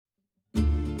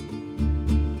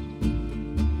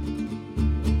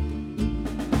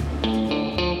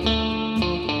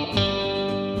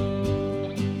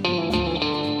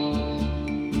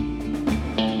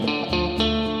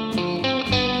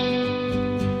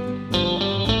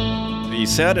A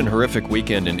sad and horrific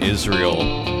weekend in Israel.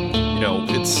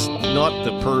 It's not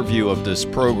the purview of this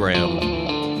program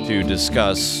to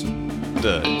discuss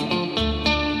the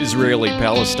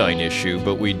Israeli-Palestine issue,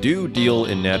 but we do deal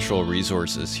in natural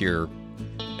resources here.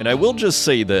 And I will just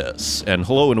say this, and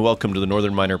hello and welcome to the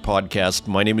Northern Miner Podcast.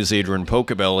 My name is Adrian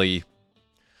Pocabelli,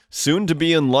 soon to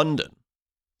be in London,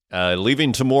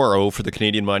 leaving tomorrow for the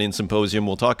Canadian Mining Symposium.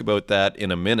 We'll talk about that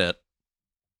in a minute.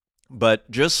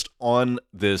 But just on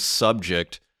this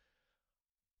subject,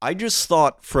 I just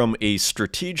thought from a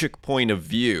strategic point of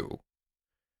view,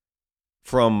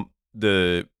 from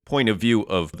the point of view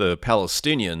of the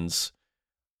Palestinians,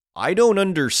 I don't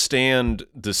understand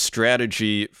the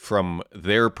strategy from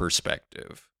their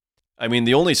perspective. I mean,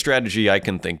 the only strategy I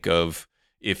can think of,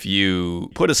 if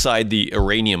you put aside the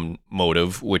Iranian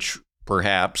motive, which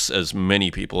perhaps, as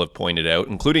many people have pointed out,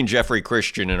 including Jeffrey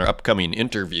Christian in our upcoming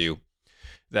interview,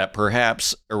 that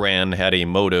perhaps Iran had a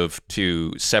motive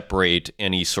to separate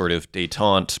any sort of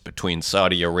détente between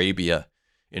Saudi Arabia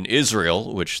and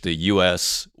Israel, which the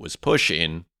U.S. was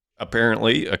pushing.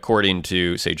 Apparently, according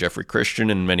to, say, Jeffrey Christian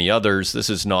and many others, this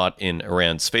is not in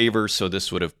Iran's favor, so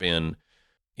this would have been,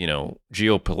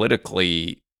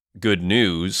 geopolitically good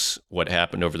news, what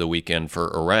happened over the weekend for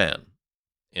Iran.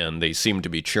 And they seem to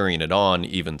be cheering it on,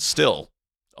 even still,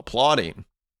 applauding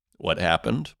what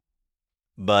happened.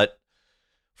 But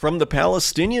from the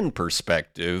Palestinian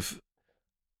perspective,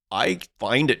 I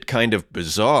find it kind of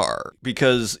bizarre,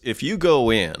 because if you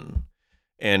go in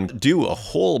and do a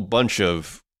whole bunch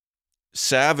of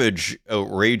savage,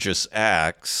 outrageous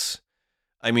acts,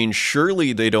 I mean,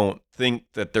 surely they don't think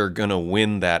that they're going to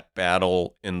win that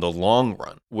battle in the long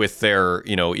run with their,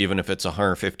 even if it's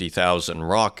 150,000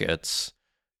 rockets,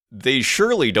 they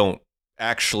surely don't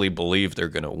actually believe they're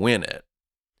going to win it.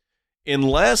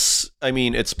 Unless,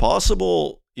 it's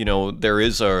possible, there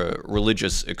is a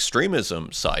religious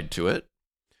extremism side to it,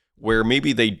 where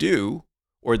maybe they do,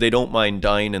 or they don't mind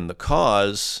dying in the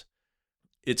cause.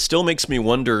 It still makes me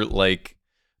wonder,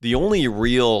 the only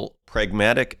real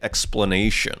pragmatic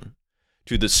explanation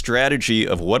to the strategy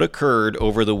of what occurred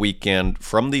over the weekend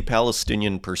from the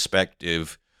Palestinian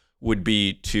perspective would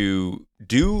be to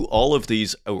do all of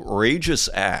these outrageous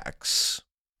acts,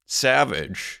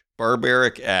 savage,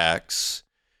 barbaric acts,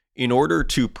 in order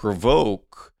to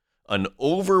provoke an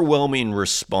overwhelming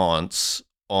response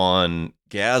on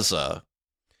Gaza,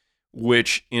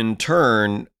 which in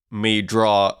turn may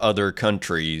draw other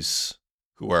countries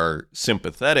who are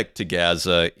sympathetic to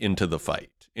Gaza into the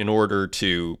fight in order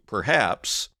to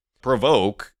perhaps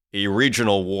provoke a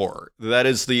regional war. That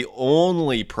is the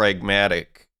only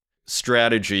pragmatic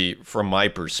strategy from my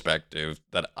perspective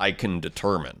that I can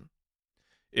determine.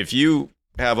 If you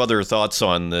have other thoughts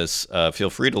on this, feel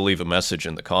free to leave a message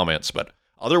in the comments, but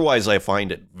otherwise I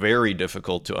find it very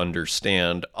difficult to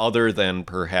understand, other than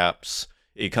perhaps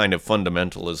a kind of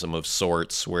fundamentalism of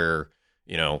sorts where,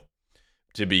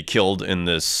 to be killed in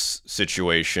this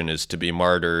situation is to be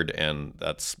martyred, and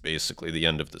that's basically the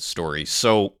end of the story.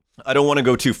 So I don't want to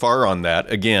go too far on that.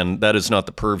 Again, that is not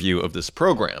the purview of this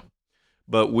program.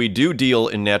 But we do deal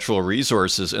in natural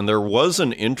resources, and there was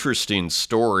an interesting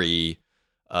story,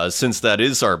 since that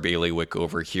is our bailiwick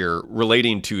over here,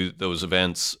 relating to those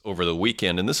events over the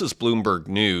weekend. And this is Bloomberg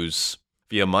News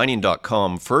via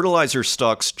mining.com. Fertilizer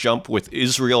stocks jump with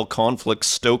Israel conflict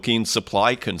stoking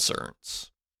supply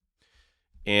concerns.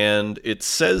 And it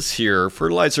says here,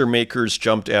 fertilizer makers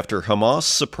jumped after Hamas'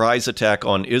 surprise attack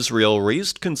on Israel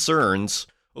raised concerns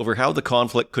over how the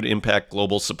conflict could impact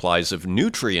global supplies of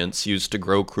nutrients used to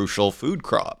grow crucial food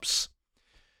crops.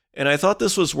 And I thought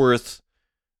this was worth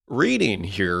reading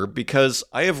here, because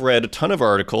I have read a ton of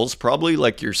articles, probably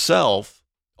like yourself,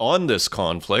 on this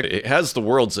conflict. It has the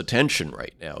world's attention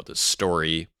right now, this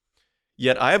story.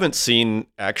 Yet I haven't seen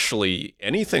actually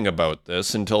anything about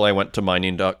this until I went to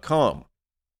mining.com.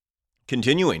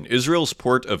 Continuing, Israel's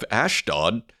port of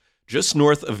Ashdod, just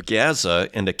north of Gaza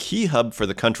and a key hub for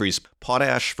the country's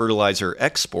potash fertilizer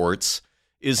exports,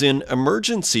 is in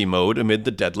emergency mode amid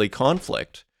the deadly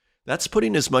conflict. That's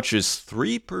putting as much as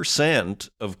 3%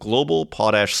 of global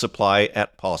potash supply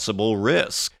at possible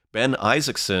risk, Ben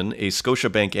Isaacson, a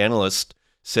Scotiabank analyst,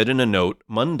 said in a note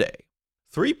Monday.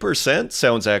 3%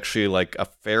 sounds actually like a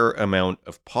fair amount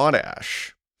of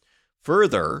potash.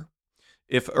 Further,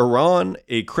 if Iran,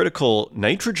 a critical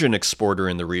nitrogen exporter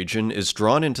in the region, is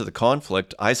drawn into the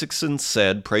conflict, Isaacson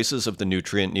said prices of the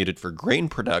nutrient needed for grain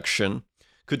production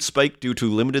could spike due to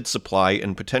limited supply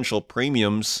and potential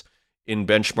premiums in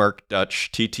benchmark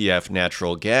Dutch TTF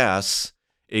natural gas,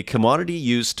 a commodity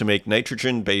used to make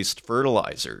nitrogen-based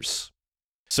fertilizers.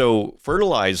 So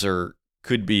fertilizer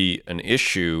could be an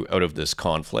issue out of this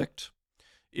conflict.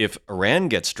 if Iran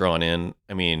gets drawn in,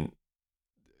 I mean,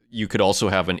 you could also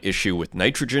have an issue with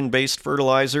nitrogen-based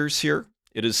fertilizers here,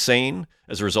 it is saying,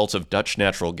 as a result of Dutch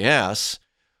natural gas.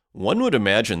 One would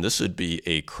imagine this would be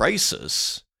a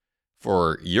crisis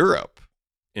for Europe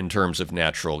in terms of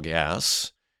natural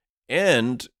gas.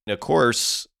 And, of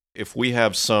course, if we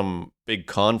have some big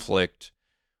conflict,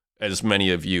 as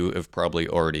many of you have probably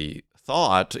already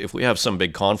thought, if we have some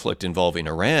big conflict involving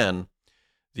Iran,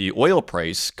 the oil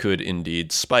price could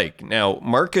indeed spike. Now,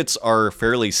 markets are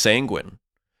fairly sanguine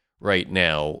right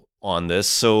now on this,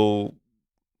 so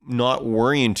not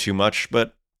worrying too much,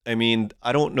 but I mean,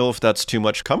 I don't know if that's too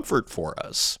much comfort for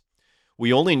us.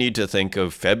 We only need to think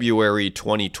of February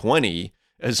 2020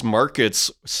 as markets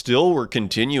still were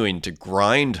continuing to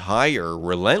grind higher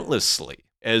relentlessly,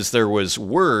 as there was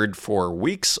word for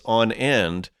weeks on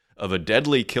end of a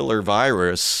deadly killer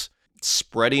virus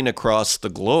spreading across the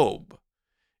globe.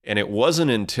 And it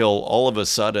wasn't until all of a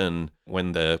sudden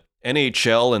when the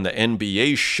NHL and the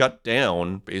NBA shut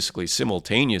down, basically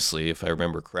simultaneously, if I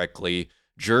remember correctly,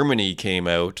 Germany came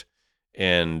out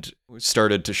and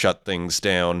started to shut things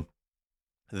down.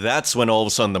 That's when all of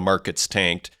a sudden the markets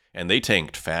tanked, and they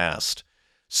tanked fast.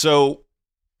 So,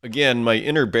 again, my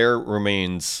inner bear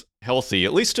remains healthy,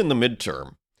 at least in the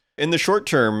midterm. In the short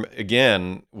term,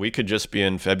 again, we could just be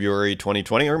in February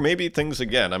 2020, or maybe things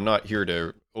again. I'm not here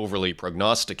to overly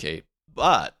prognosticate.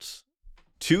 But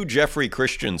to Jeffrey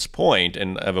Christian's point,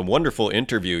 and I have a wonderful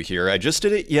interview here. I just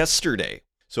did it yesterday.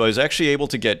 So I was actually able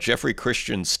to get Jeffrey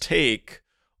Christian's take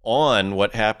on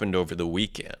what happened over the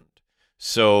weekend.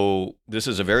 So this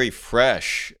is a very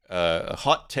fresh,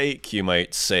 hot take, you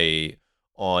might say,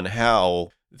 on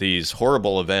how these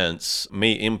horrible events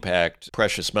may impact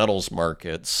precious metals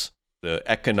markets, the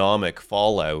economic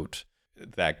fallout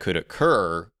that could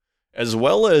occur, as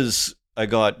well as I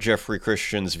got Jeffrey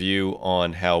Christian's view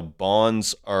on how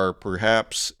bonds are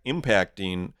perhaps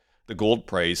impacting the gold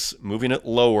price, moving it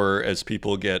lower as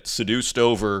people get seduced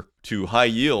over to high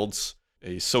yields,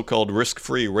 a so-called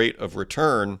risk-free rate of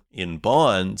return in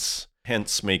bonds,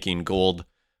 hence making gold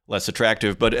less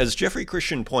attractive. But as Jeffrey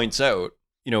Christian points out,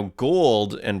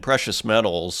 gold and precious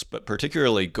metals, but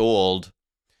particularly gold,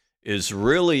 is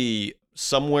really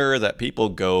somewhere that people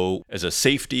go as a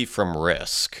safety from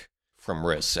risk.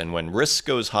 And when risk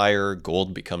goes higher,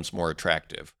 gold becomes more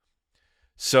attractive.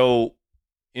 So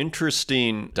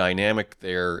interesting dynamic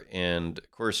there. And of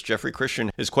course, Jeffrey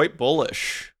Christian is quite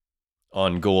bullish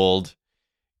on gold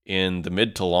in the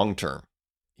mid to long term.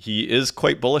 He is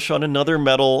quite bullish on another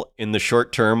metal in the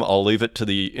short term. I'll leave it to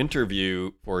the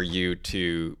interview for you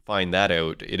to find that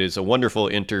out. It is a wonderful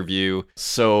interview.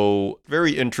 So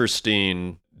very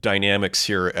interesting dynamics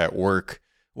here at work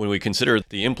when we consider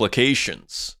the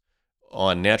implications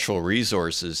on natural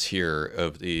resources here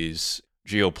of these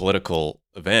geopolitical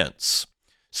events.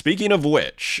 Speaking of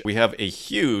which, we have a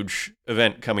huge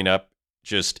event coming up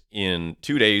just in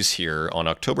 2 days here on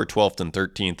October 12th and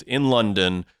 13th in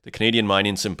London. The Canadian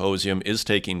Mining Symposium is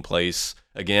taking place.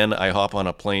 Again, I hop on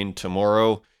a plane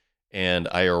tomorrow and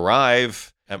I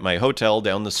arrive at my hotel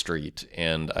down the street,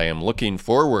 and I am looking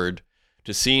forward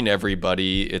to seeing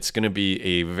everybody. It's going to be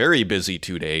a very busy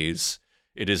 2 days.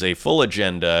 It is a full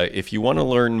agenda. If you want to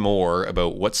learn more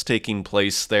about what's taking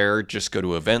place there, just go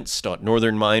to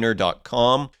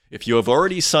events.northernminer.com. If you have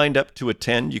already signed up to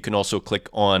attend, you can also click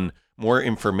on more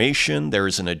information. There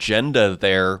is an agenda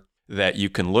there that you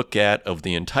can look at of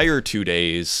the entire 2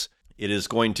 days. It is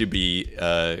going to be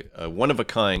a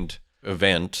one-of-a-kind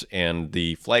event and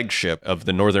the flagship of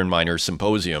the Northern Miner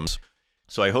Symposiums.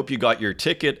 So I hope you got your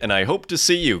ticket, and I hope to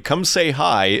see you. Come say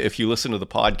hi if you listen to the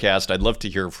podcast. I'd love to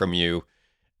hear from you.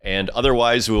 And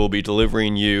otherwise, we will be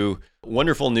delivering you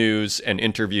wonderful news and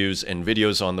interviews and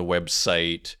videos on the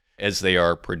website as they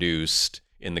are produced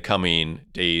in the coming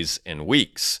days and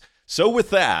weeks. So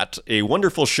with that, a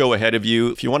wonderful show ahead of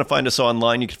you. If you want to find us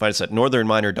online, you can find us at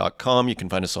northernminer.com. You can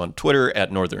find us on Twitter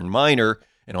at northernminer,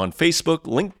 and on Facebook,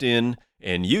 LinkedIn,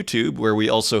 and YouTube, where we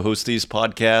also host these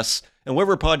podcasts, and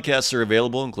wherever podcasts are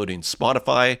available, including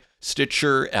Spotify,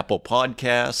 Stitcher, Apple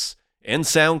Podcasts, and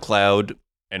SoundCloud.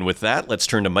 And with that, let's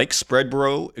turn to Mike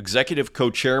Spreadborough, Executive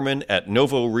Co-Chairman at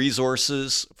Novo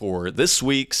Resources, for this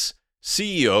week's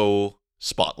CEO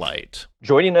Spotlight.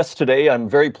 Joining us today, I'm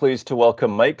very pleased to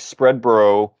welcome Mike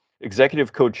Spreadborough,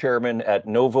 Executive Co-Chairman at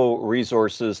Novo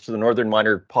Resources, to the Northern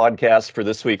Miner podcast for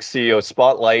this week's CEO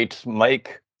Spotlight.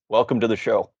 Mike, welcome to the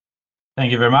show.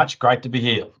 Thank you very much. Great to be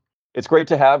here. It's great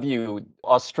to have you.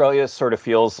 Australia sort of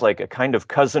feels like a kind of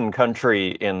cousin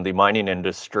country in the mining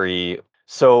industry.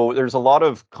 So there's a lot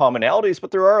of commonalities,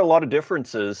 but there are a lot of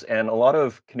differences, and a lot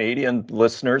of Canadian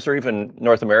listeners or even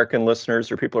North American listeners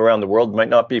or people around the world might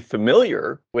not be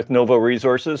familiar with Novo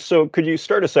Resources. So could you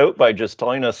start us out by just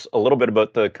telling us a little bit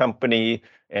about the company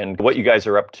and what you guys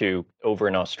are up to over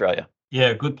in Australia?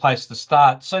 Yeah, good place to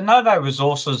start. So, Novo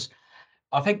Resources,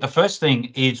 I think the first thing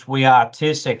is we are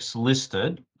TSX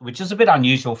listed, which is a bit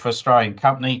unusual for an Australian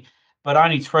company, but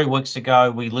only 3 weeks ago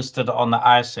we listed on the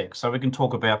ASX. So, we can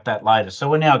talk about that later. So,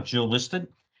 we're now dual listed.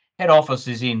 Head office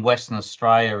is in Western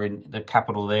Australia, in the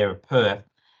capital there of Perth.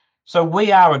 So,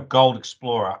 we are a gold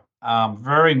explorer,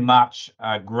 very much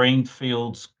a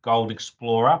greenfields gold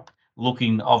explorer,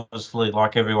 looking obviously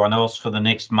like everyone else for the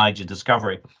next major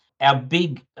discovery. Our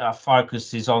big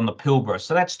focus is on the Pilbara.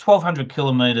 So that's 1,200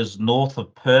 kilometres north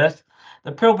of Perth.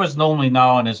 The Pilbara is normally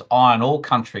known as iron ore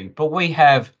country, but we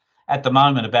have at the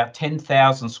moment about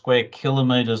 10,000 square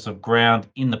kilometres of ground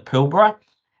in the Pilbara,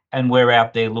 and we're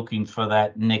out there looking for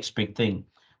that next big thing.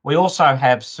 We also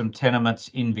have some tenements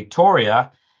in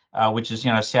Victoria, which is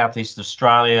southeast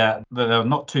Australia, that are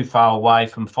not too far away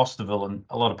from Fosterville, and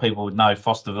a lot of people would know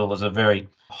Fosterville as a very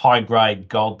high grade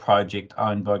gold project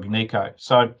owned by Agnico.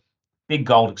 So big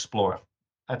gold explorer.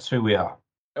 That's who we are.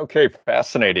 Okay,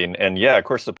 fascinating. And yeah, of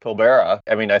course, the Pilbara.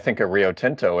 I mean, I think of Rio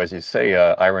Tinto, as you say,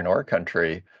 iron ore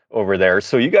country over there.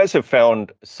 So you guys have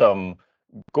found some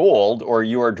gold, or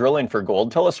you are drilling for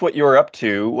gold. Tell us what you're up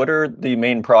to. What are the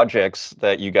main projects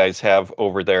that you guys have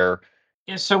over there?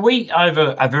 Yeah, so we,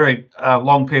 over a very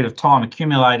long period of time,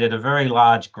 accumulated a very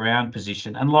large ground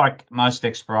position. And like most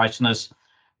explorationists,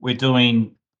 we're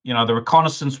doing, the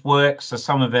reconnaissance work. So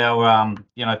some of our,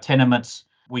 tenements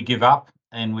we give up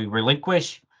and we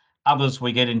relinquish. Others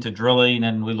we get into drilling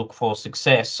and we look for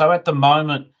success. So at the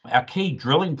moment, our key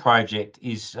drilling project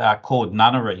is called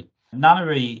Nunnery.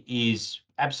 Nunnery is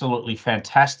absolutely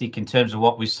fantastic in terms of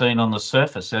what we've seen on the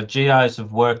surface. Our geos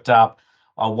have worked up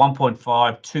a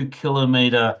 1.5, 2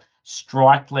 kilometre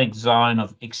strike length zone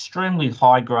of extremely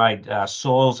high grade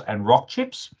soils and rock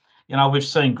chips. We've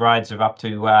seen grades of up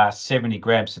to 70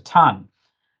 grams a tonne.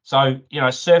 So,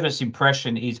 surface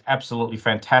impression is absolutely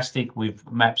fantastic. We've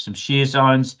mapped some shear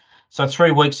zones. So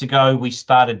 3 weeks ago, we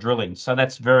started drilling. So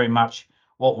that's very much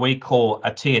what we call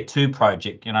a tier two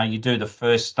project. You do the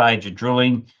first stage of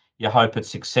drilling, you hope it's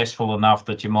successful enough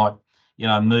that you might,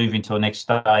 move into a next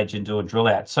stage and do a drill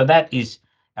out. So that is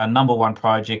our number one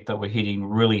project that we're hitting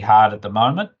really hard at the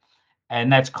moment.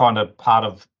 And that's kind of part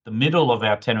of the middle of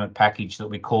our tenement package that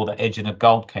we call the Egina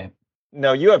Gold Camp.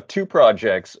 Now, you have two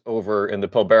projects over in the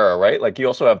Pilbara, right? Like you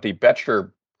also have the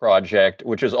Betcher project,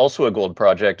 which is also a gold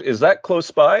project. Is that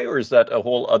close by, or is that a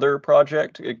whole other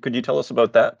project? Could you tell us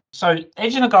about that? So,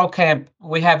 Egina Gold Camp,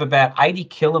 we have about 80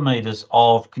 kilometres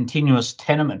of continuous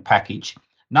tenement package.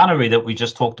 Nunnery that we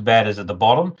just talked about is at the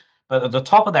bottom, but at the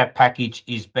top of that package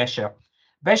is Becher.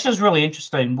 Becher is really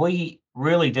interesting. We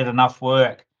really did enough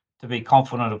work to be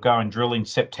confident of going drilling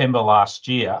September last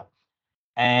year.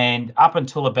 And up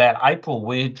until about April,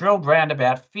 we drilled around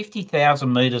about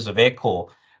 50,000 metres of air core,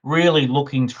 really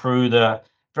looking through the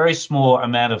very small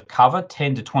amount of cover,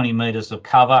 10 to 20 metres of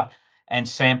cover, and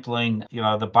sampling,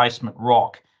 the basement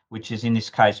rock, which is in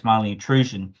this case mainly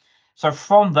intrusion. So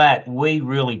from that, we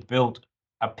really built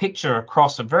a picture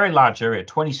across a very large area,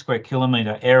 20 square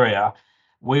kilometre area.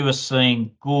 We were seeing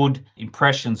good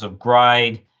impressions of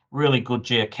grade, really good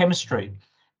geochemistry.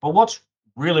 But what's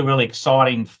really, really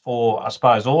exciting for, I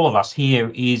suppose, all of us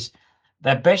here is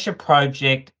that Becher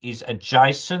project is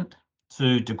adjacent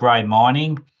to De Grey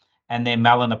Mining and their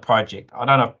Mallina project. I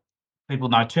don't know if people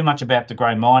know too much about De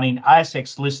Grey Mining.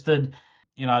 ASX listed,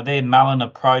 their Mallina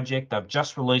project, they've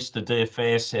just released the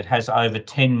DFS. It has over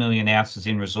 10 million ounces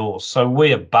in resource. So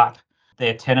we abut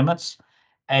their tenements,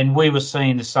 and we were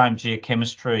seeing the same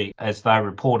geochemistry as they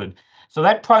reported. So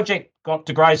that project got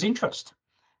De Grey's interest.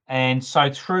 And so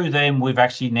through them, we've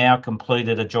actually now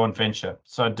completed a joint venture.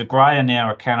 So De Grey are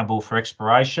now accountable for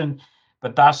exploration,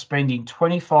 but they're spending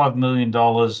 $25 million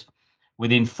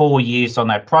within 4 years on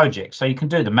that project. So you can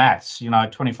do the maths,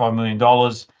 $25 million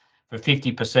for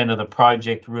 50% of the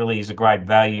project really is a great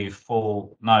value for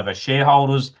Novo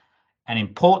shareholders, and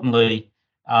importantly,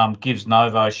 gives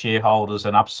Novo shareholders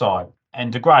an upside.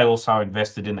 And De Grey also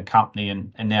invested in the company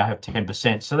and now have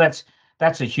 10%. So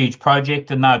that's a huge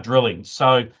project, and they're drilling.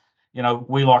 So,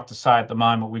 we like to say at the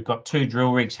moment we've got two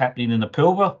drill rigs happening in the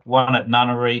Pilbara, one at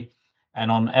Nunnery, and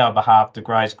on our behalf, De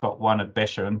Grey's got one at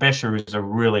Becher. And Becher is a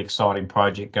really exciting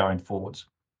project going forwards.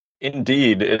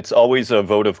 Indeed, it's always a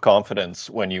vote of confidence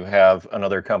when you have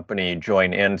another company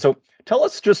join in. So tell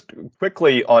us just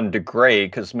quickly on De Grey,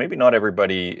 because maybe not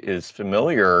everybody is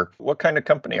familiar. What kind of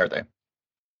company are they?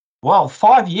 Well,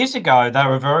 5 years ago, they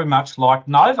were very much like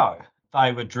Novo.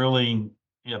 They were drilling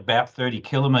about 30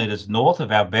 kilometres north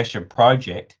of our Besha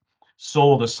project,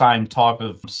 saw the same type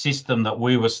of system that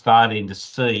we were starting to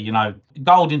see,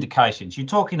 gold indications. You're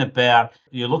talking about,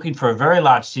 you're looking for a very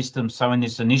large system. So in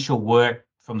this initial work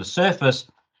from the surface,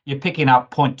 you're picking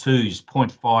up 0.2s,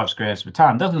 0.5s grams per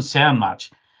tonne. Doesn't sound much,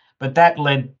 but that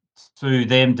led to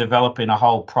them developing a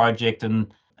whole project.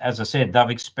 And as I said, they've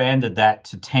expanded that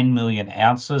to 10 million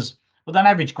ounces with an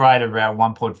average grade of around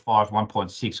 1.5,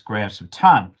 1.6 grams per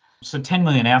tonne. So 10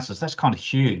 million ounces, that's kind of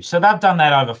huge. So they've done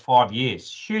that over 5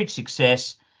 years. Huge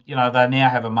success. They now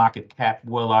have a market cap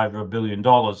well over $1 billion.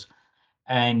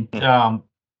 And Hmm.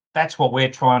 that's what we're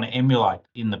trying to emulate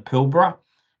in the Pilbara.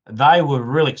 They were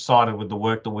really excited with the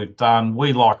work that we've done.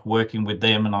 We like working with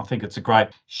them, and I think it's a great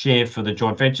share for the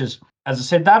joint ventures. As I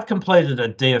said, they've completed a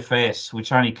DFS,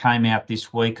 which only came out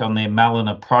this week on their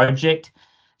Malina project.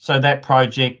 So that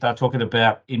project they're talking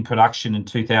about in production in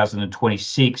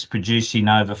 2026, producing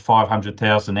over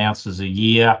 500,000 ounces a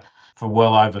year for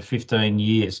well over 15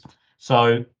 years.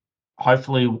 So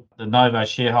hopefully the Novo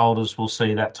shareholders will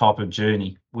see that type of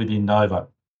journey within Novo.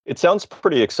 It sounds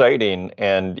pretty exciting.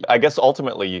 And I guess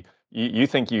ultimately, you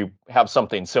think you have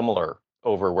something similar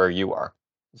over where you are.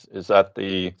 Is that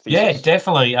the Yeah, thesis?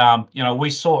 definitely. We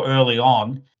saw early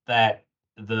on that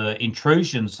the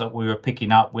intrusions that we were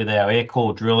picking up with our air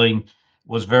core drilling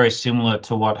was very similar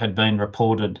to what had been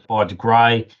reported by De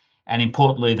Grey. And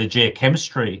importantly, the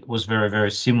geochemistry was very,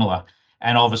 very similar.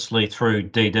 And obviously, through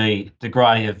DD, De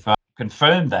Grey have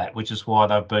confirmed that, which is why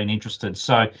they've been interested.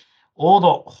 So, all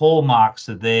the hallmarks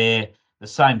are there, the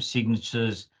same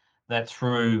signatures that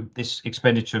through this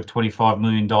expenditure of $25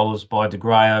 million by De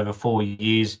Grey over 4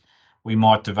 years we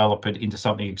might develop it into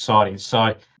something exciting.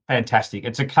 So fantastic.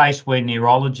 It's a case where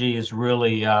neurology is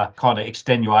really kind of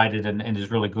extenuated and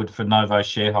is really good for Novo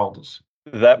shareholders.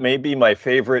 That may be my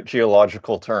favorite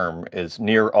geological term is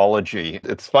nearology.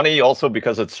 It's funny also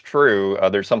because it's true.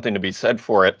 There's something to be said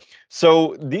for it.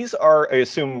 So these are, I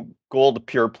assume, gold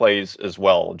pure plays as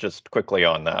well. Just quickly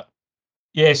on that.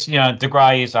 Yes, De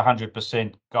Grey is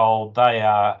 100% gold.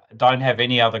 They don't have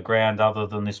any other ground other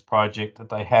than this project that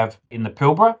they have in the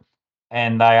Pilbara.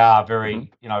 And they are Hmm. very,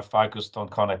 focused on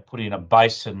kind of putting a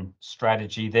basin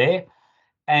strategy there.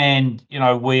 And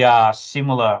we are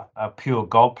similar pure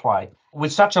gold play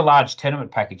with such a large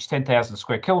tenement package, 10,000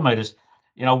 square kilometres.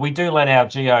 We do let our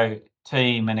geo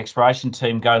team and exploration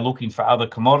team go looking for other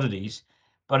commodities,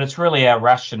 but it's really our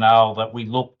rationale that we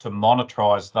look to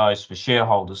monetize those for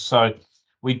shareholders. So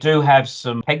we do have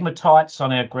some pegmatites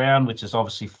on our ground, which is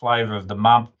obviously flavour of the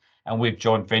month, and we've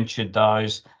joint ventured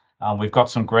those. We've got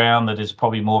some ground that is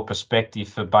probably more prospective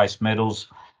for base metals,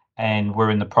 and we're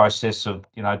in the process of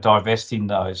divesting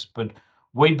those. But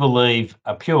we believe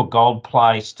a pure gold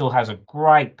play still has a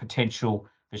great potential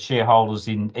for shareholders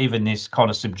in even this kind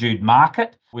of subdued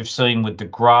market. We've seen with De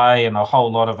Grey and a whole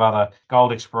lot of other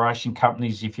gold exploration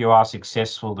companies, if you are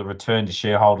successful, the return to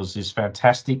shareholders is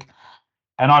fantastic.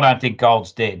 And I don't think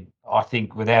gold's dead. I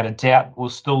think without a doubt we'll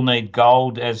still need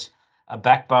gold as a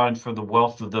backbone for the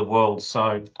wealth of the world.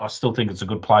 So I still think it's a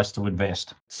good place to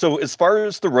invest. So as far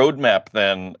as the roadmap,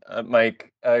 then,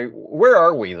 Mike, where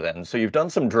are we then? So you've done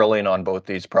some drilling on both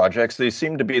these projects. They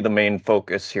seem to be the main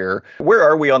focus here. Where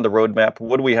are we on the roadmap?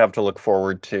 What do we have to look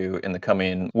forward to in the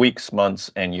coming weeks,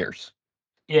 months, and years?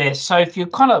 Yeah, so if you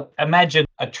kind of imagine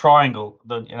a triangle,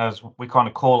 as we kind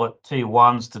of call it,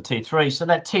 T1s to T3. So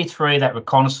that T3, that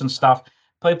reconnaissance stuff,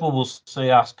 people will see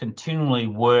us continually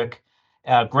work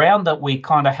ground that we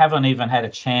kind of haven't even had a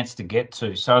chance to get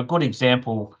to. So a good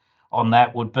example on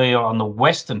that would be on the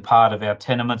western part of our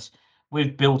tenements.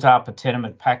 We've built up a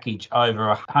tenement package over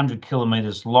 100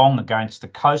 kilometres long against the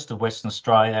coast of Western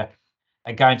Australia,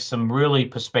 against some really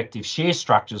prospective shear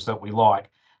structures that we like.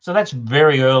 So that's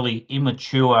very early,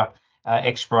 immature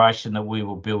exploration that we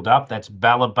will build up. That's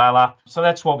Balla Balla. So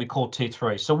that's what we call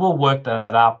T3. So we'll work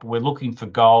that up. We're looking for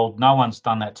gold. No one's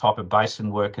done that type of basin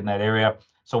work in that area.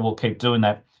 So we'll keep doing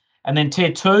that. And then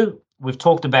Tier 2, we've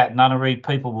talked about Nunnery.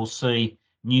 People will see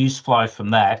news flow from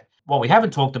that. What we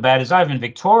haven't talked about is over in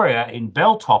Victoria in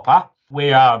Belltopper,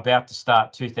 we are about to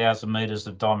start 2,000 metres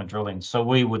of diamond drilling. So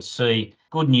we would see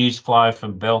good news flow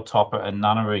from Belltopper and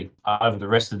Nunnery over the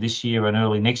rest of this year and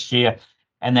early next year.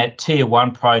 And that Tier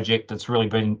 1 project that's really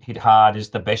been hit hard is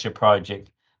the Besha project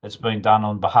that's been done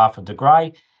on behalf of De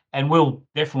Grey. And we'll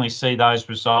definitely see those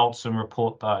results and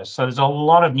report those. So there's a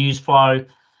lot of news flow,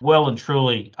 well and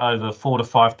truly over 4 to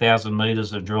 5,000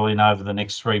 metres of drilling over the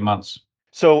next 3 months.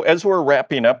 So as we're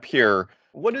wrapping up here,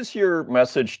 what is your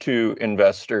message to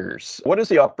investors? What is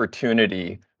the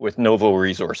opportunity with Novo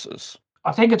Resources?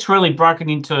 I think it's really broken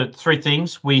into three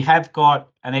things. We have got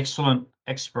an excellent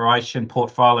exploration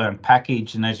portfolio and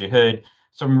package, and as you heard,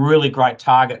 some really great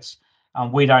targets.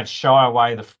 We don't shy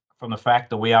away from the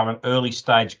fact that we are an early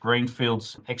stage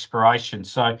greenfields exploration.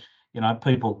 So,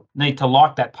 people need to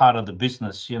like that part of the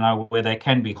business, where there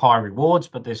can be high rewards,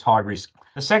 but there's high risk.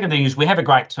 The second thing is we have a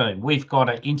great team. We've got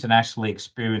an internationally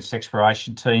experienced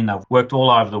exploration team. They've worked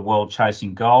all over the world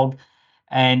chasing gold.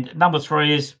 And number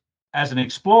three is, as an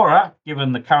explorer,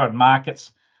 given the current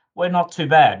markets, we're not too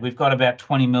bad. We've got about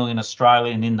 20 million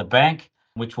Australian in the bank,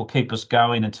 which will keep us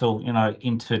going until,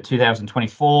 into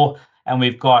 2024. And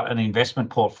we've got an investment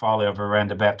portfolio of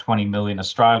around about 20 million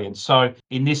Australian. So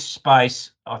in this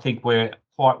space, I think we're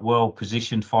quite well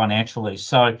positioned financially.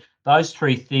 So those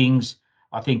three things,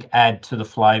 I think, add to the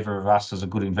flavour of us as a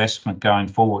good investment going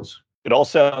forwards. It all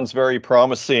sounds very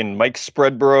promising. Mike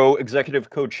Spreadborough, Executive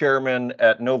Co-Chairman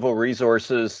at Novo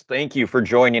Resources, thank you for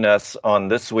joining us on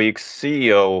this week's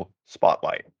CEO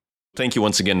Spotlight. Thank you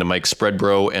once again to Mike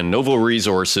Spreadborough and Novo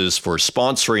Resources for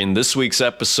sponsoring this week's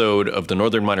episode of the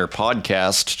Northern Miner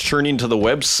Podcast. Turning to the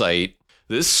website,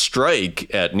 this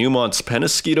strike at Newmont's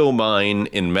Peñasquito mine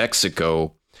in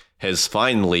Mexico has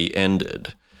finally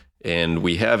ended. And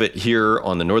we have it here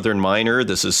on the Northern Miner.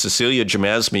 This is Cecilia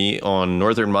Jamasmie on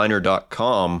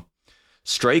northernminer.com.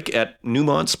 Strike at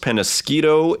Newmont's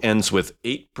Peñasquito ends with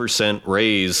 8%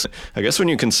 raise. I guess when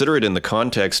you consider it in the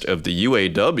context of the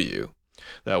UAW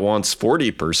that wants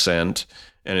 40%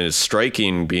 and is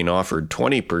striking being offered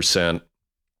 20%,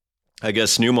 I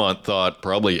guess Newmont thought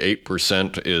probably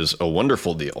 8% is a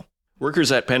wonderful deal.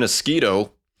 Workers at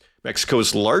Peñasquito,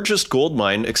 Mexico's largest gold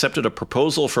mine, accepted a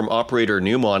proposal from operator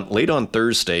Newmont late on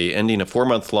Thursday, ending a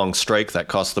 4-month-long strike that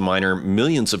cost the miner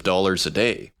millions of dollars a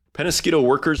day. Peñasquito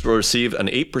workers will receive an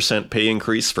 8% pay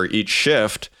increase for each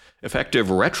shift, effective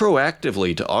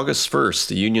retroactively to August 1st,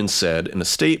 the union said in a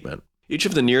statement. Each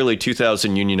of the nearly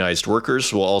 2,000 unionized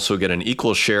workers will also get an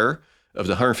equal share of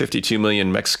the 152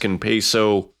 million Mexican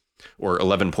peso, or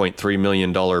 $11.3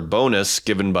 million bonus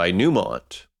given by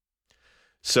Newmont.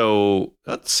 So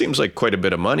that seems like quite a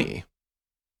bit of money.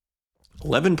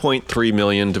 11.3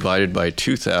 million divided by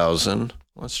 2,000.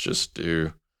 Let's just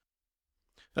do.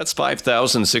 That's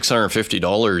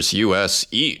 $5,650 US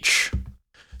each.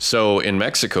 So in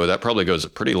Mexico, that probably goes a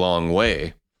pretty long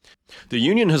way. The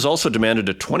union has also demanded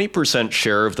a 20%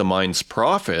 share of the mine's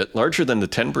profit, larger than the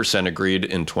 10% agreed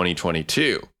in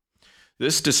 2022.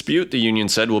 This dispute, the union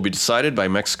said, will be decided by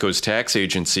Mexico's tax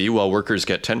agency, while workers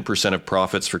get 10% of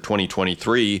profits for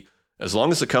 2023, as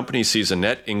long as the company sees a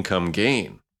net income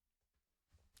gain.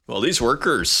 Well, these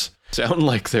workers sound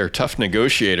like they're tough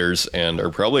negotiators and are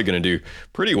probably going to do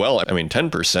pretty well. I mean,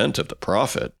 10% of the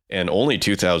profit and only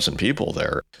 2,000 people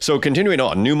there. So continuing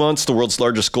on, Newmont's the world's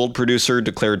largest gold producer,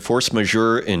 declared force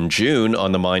majeure in June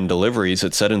on the mine deliveries.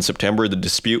 It said in September the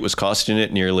dispute was costing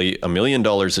it nearly $1 million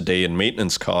a day in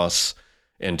maintenance costs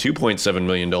and $2.7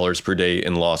 million per day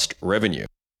in lost revenue.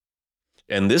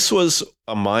 And this was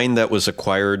a mine that was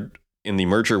acquired in the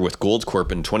merger with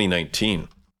Goldcorp in 2019.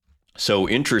 So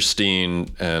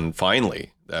interesting, and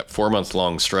finally, that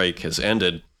 4-month-long strike has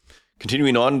ended.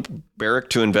 Continuing on, Barrick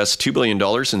to invest $2 billion in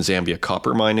Zambia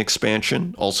copper mine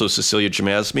expansion. Also Cecilia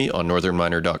Jamasmie on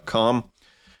northernminer.com.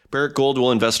 Barrick Gold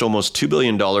will invest almost $2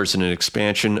 billion in an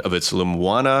expansion of its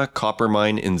Lumwana copper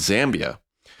mine in Zambia,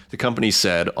 the company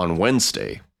said on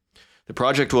Wednesday. The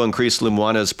project will increase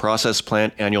Lumwana's process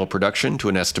plant annual production to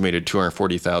an estimated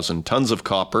 240,000 tons of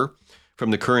copper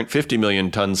from the current 50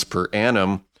 million tons per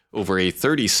annum over a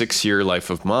 36-year life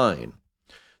of mine.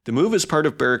 The move is part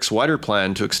of Barrick's wider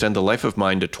plan to extend the life of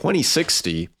mine to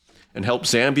 2060 and help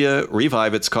Zambia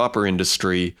revive its copper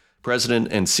industry, President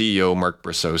and CEO Mark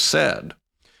Bristow said.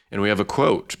 And we have a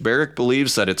quote, Barrick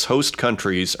believes that its host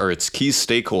countries are its key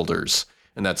stakeholders,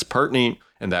 and that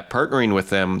partnering with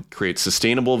them creates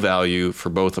sustainable value for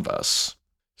both of us.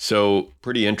 So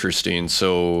pretty interesting.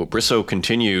 So Bristow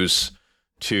continues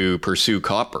to pursue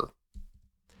copper.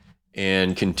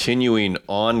 And continuing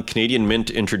on, Canadian Mint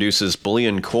introduces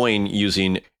bullion coin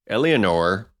using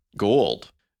Éléonore gold.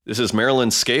 This is Marilyn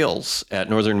Scales at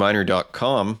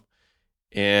northernminer.com.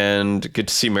 And good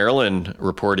to see Marilyn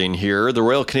reporting here. The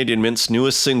Royal Canadian Mint's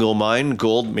newest single mine,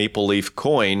 gold maple leaf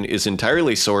coin, is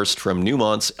entirely sourced from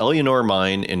Newmont's Éléonore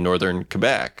mine in northern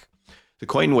Quebec. The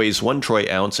coin weighs 1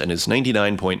 troy ounce and is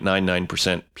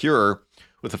 99.99% pure,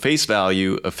 with a face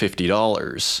value of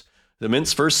 $50. The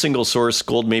Mint's first single-source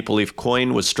gold maple leaf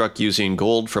coin was struck using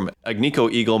gold from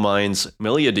Agnico Eagle Mine's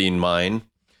Meliadine mine.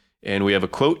 And we have a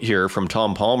quote here from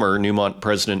Tom Palmer, Newmont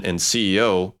president and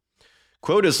CEO.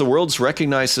 Quote, as the world's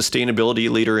recognized sustainability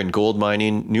leader in gold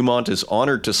mining, Newmont is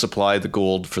honored to supply the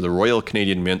gold for the Royal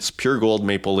Canadian Mint's pure gold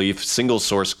maple leaf single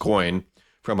source coin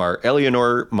from our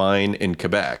Éléonore mine in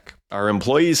Quebec. Our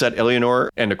employees at Éléonore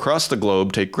and across the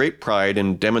globe take great pride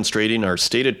in demonstrating our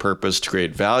stated purpose to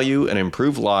create value and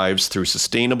improve lives through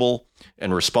sustainable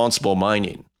and responsible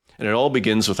mining. And it all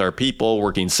begins with our people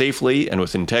working safely and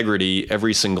with integrity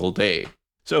every single day.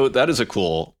 So that is a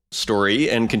cool story.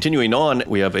 And continuing on,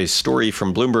 we have a story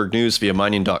from Bloomberg News via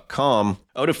mining.com.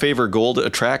 Out of favor gold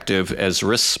attractive as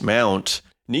risks mount,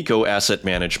 Nikko Asset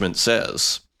Management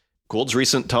says. Gold's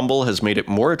recent tumble has made it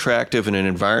more attractive in an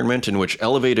environment in which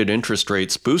elevated interest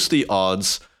rates boost the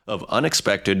odds of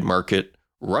unexpected market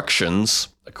ructions,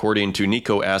 according to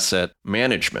Nikko Asset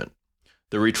Management.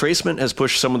 The retracement has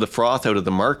pushed some of the froth out of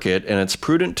the market, and it's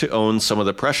prudent to own some of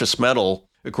the precious metal,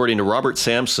 according to Robert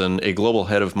Sampson, a global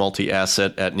head of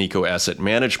multi-asset at Nikko Asset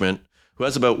Management, who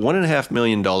has about $1.5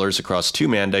 million across 2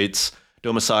 mandates,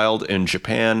 domiciled in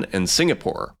Japan and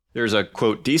Singapore. There's a,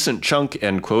 quote, decent chunk,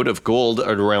 end quote, of gold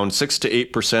at around 6 to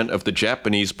 8% of the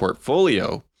Japanese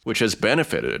portfolio, which has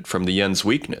benefited from the yen's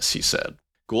weakness, he said.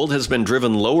 Gold has been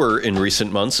driven lower in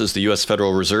recent months as the U.S.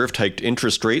 Federal Reserve hiked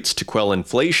interest rates to quell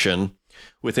inflation,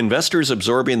 with investors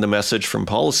absorbing the message from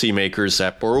policymakers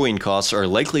that borrowing costs are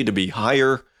likely to be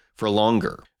higher for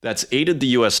longer. That's aided the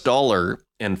U.S. dollar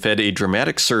and fed a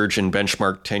dramatic surge in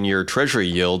benchmark 10-year Treasury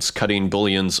yields, cutting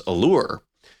bullion's allure.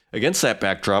 Against that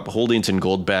backdrop, holdings in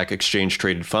gold-backed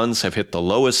exchange-traded funds have hit the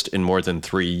lowest in more than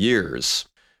 3 years.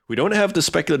 We don't have the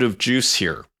speculative juice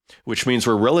here, which means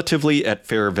we're relatively at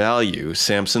fair value,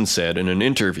 Sampson said in an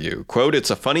interview. Quote, it's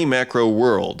a funny macro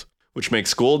world, which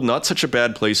makes gold not such a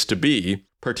bad place to be,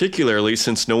 particularly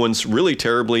since no one's really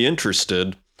terribly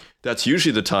interested. That's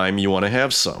usually the time you want to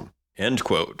have some. End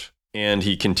quote. And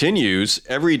he continues,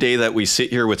 every day that we sit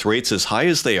here with rates as high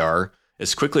as they are,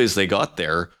 as quickly as they got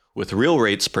there, with real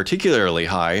rates particularly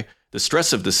high, the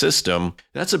stress of the system,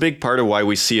 that's a big part of why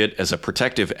we see it as a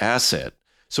protective asset.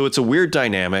 So it's a weird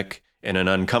dynamic and an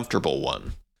uncomfortable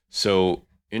one. So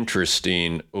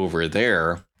interesting over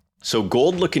there. So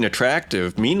gold looking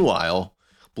attractive. Meanwhile,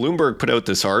 Bloomberg put out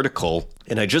this article,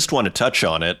 and I just want to touch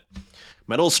on it.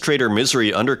 Metals trader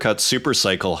misery undercuts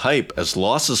supercycle hype as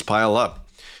losses pile up.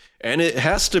 And it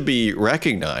has to be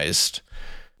recognized,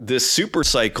 this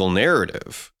supercycle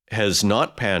narrative has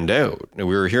not panned out. We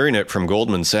were hearing it from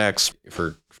Goldman Sachs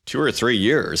for 2 or 3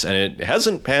 years, and it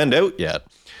hasn't panned out yet.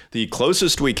 The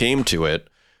closest we came to it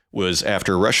was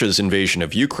after Russia's invasion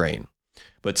of Ukraine.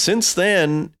 But since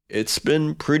then, it's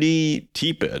been pretty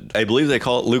tepid. I believe they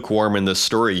call it lukewarm in this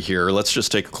story here. Let's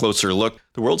just take a closer look.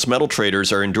 The world's metal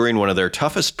traders are enduring one of their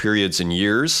toughest periods in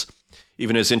years,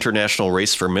 even as international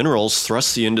race for minerals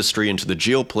thrusts the industry into the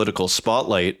geopolitical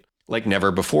spotlight like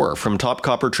never before. From top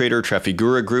copper trader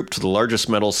Trafigura Group to the largest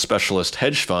metals specialist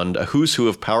hedge fund, a who's who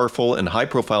of powerful and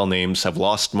high-profile names have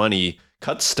lost money,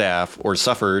 cut staff, or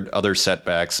suffered other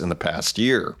setbacks in the past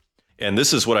year. And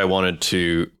this is what I wanted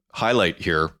to highlight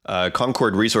here.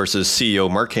 Concord Resources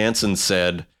CEO Mark Hansen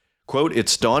said, quote,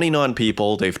 it's dawning on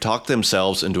people they've talked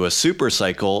themselves into a super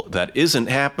cycle that isn't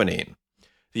happening.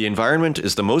 The environment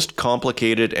is the most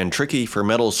complicated and tricky for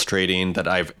metals trading that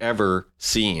I've ever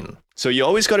seen. So you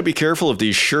always got to be careful of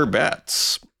these sure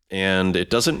bets. And it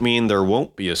doesn't mean there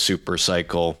won't be a super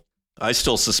cycle. I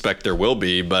still suspect there will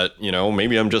be, but,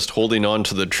 maybe I'm just holding on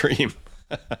to the dream.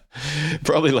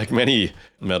 Probably like many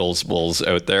metals bulls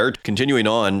out there. Continuing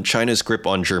on, China's grip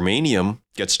on germanium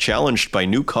gets challenged by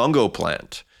new Congo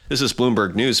plant. This is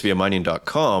Bloomberg News via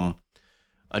mining.com.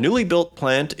 A newly built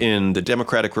plant in the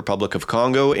Democratic Republic of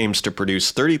Congo aims to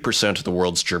produce 30% of the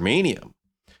world's germanium,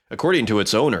 according to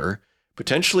its owner,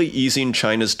 potentially easing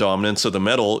China's dominance of the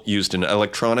metal used in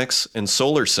electronics and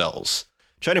solar cells.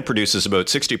 China produces about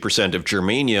 60% of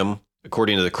germanium,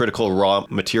 according to the Critical Raw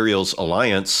Materials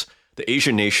Alliance. The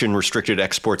Asian nation restricted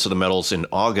exports of the metals in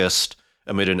August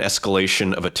amid an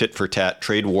escalation of a tit-for-tat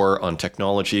trade war on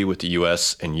technology with the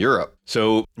US and Europe.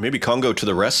 So maybe Congo to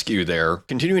the rescue there.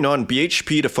 Continuing on,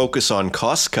 BHP to focus on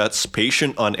cost cuts,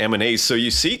 patient on M&A. So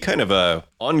you see kind of a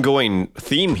ongoing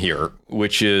theme here,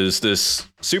 which is this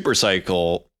super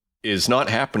cycle is not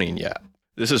happening yet.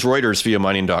 This is Reuters via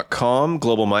mining.com.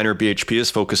 Global miner BHP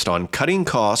is focused on cutting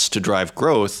costs to drive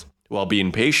growth while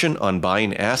being patient on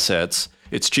buying assets.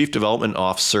 Its Chief Development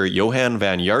Officer, Johan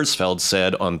van Jaarsveld,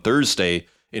 said on Thursday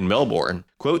in Melbourne,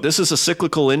 quote, this is a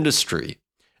cyclical industry,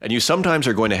 and you sometimes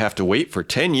are going to have to wait for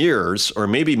 10 years or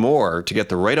maybe more to get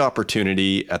the right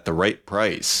opportunity at the right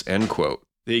price, end quote.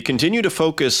 They continue to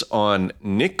focus on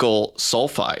nickel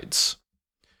sulfides,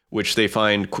 which they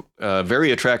find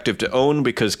very attractive to own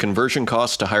because conversion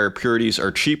costs to higher purities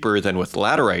are cheaper than with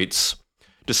laterites,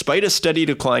 despite a steady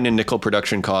decline in nickel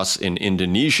production costs in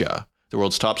Indonesia, the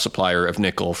world's top supplier of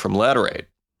nickel from laterite.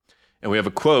 And we have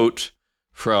a quote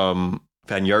from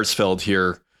Van Jaarsveld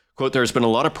here. Quote, "There's been a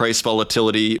lot of price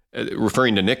volatility,"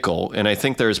 referring to nickel, "and I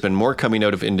think there's been more coming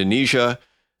out of Indonesia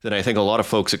than I think a lot of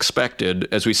folks expected.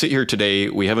 As we sit here today,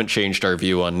 we haven't changed our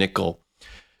view on nickel."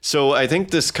 So I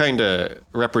think this kind of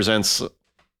represents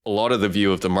a lot of the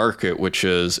view of the market, which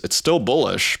is it's still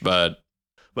bullish, but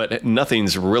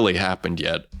nothing's really happened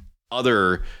yet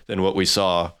other than what we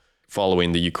saw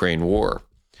following the Ukraine war.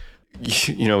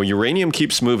 You know, uranium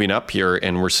keeps moving up here,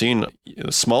 and we're seeing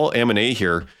a small M&A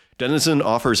here. Denison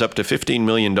offers up to $15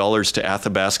 million to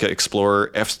Athabasca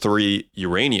Explorer F3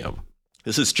 Uranium.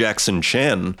 This is Jackson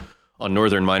Chen on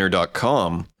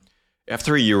northernminer.com.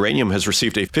 F3 Uranium has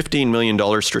received a $15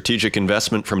 million strategic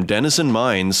investment from Denison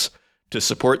Mines to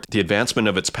support the advancement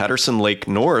of its Patterson Lake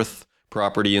North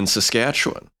property in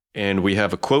Saskatchewan. And we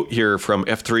have a quote here from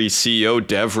F3 CEO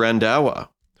Dev Randhawa,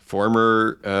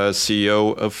 former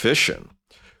CEO of Fission.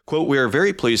 Quote, "We are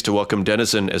very pleased to welcome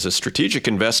Denison as a strategic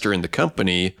investor in the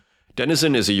company.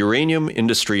 Denison is a uranium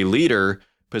industry leader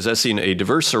possessing a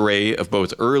diverse array of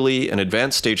both early and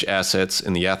advanced stage assets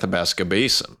in the Athabasca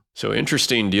Basin." So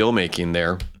interesting deal making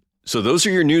there. So those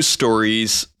are your news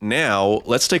stories. Now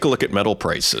let's take a look at metal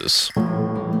prices.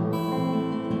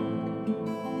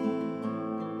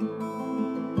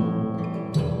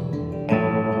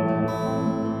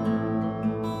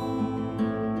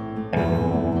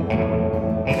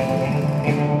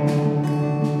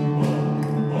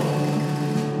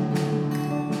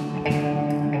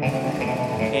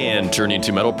 Turning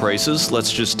to metal prices,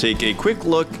 let's just take a quick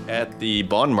look at the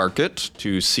bond market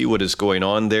to see what is going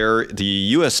on there. The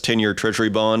U.S. 10-year Treasury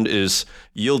bond is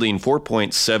yielding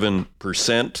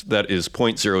 4.7%. That is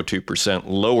 0.02%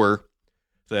 lower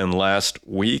than last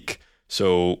week.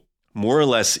 So more or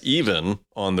less even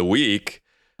on the week.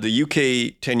 The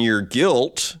UK 10-year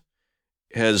gilt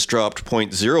has dropped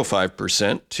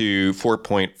 0.05% to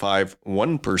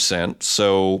 4.51%.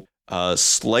 So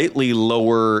slightly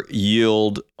lower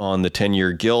yield on the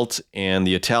 10-year gilt, and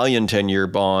the Italian 10-year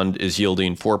bond is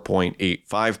yielding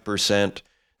 4.85%.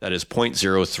 That is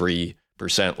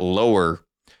 0.03% lower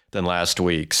than last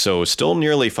week. So still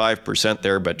nearly 5%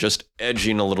 there, but just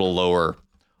edging a little lower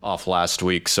off last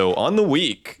week. So on the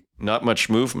week, not much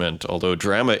movement, although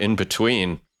drama in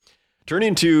between.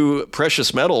 Turning to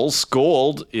precious metals,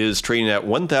 gold is trading at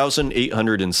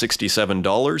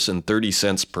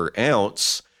 $1,867.30 per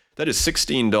ounce. That is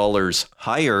 $16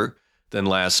 higher than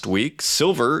last week.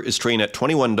 Silver is trading at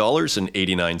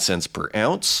 $21.89 per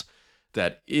ounce.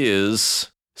 That is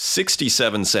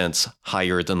 67 cents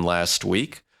higher than last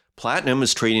week. Platinum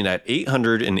is trading at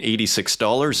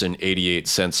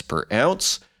 $886.88 per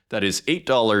ounce. That is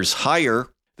 $8 higher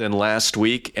than last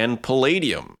week. And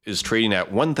palladium is trading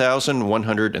at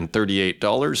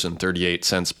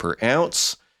 $1,138.38 per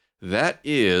ounce. That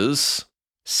is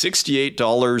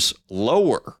 $68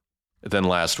 lower than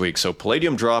last week. So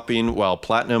palladium dropping while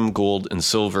platinum, gold, and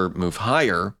silver move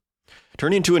higher.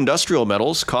 Turning to industrial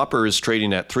metals, copper is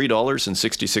trading at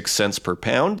 $3.66 per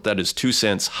pound. That is 2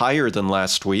 cents higher than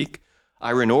last week.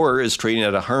 Iron ore is trading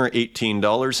at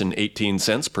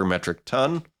 $118.18 per metric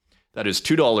ton. That is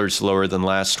 $2 lower than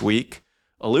last week.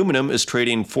 Aluminum is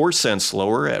trading 4 cents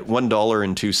lower at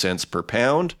 $1.02 per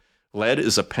pound. Lead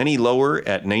is a penny lower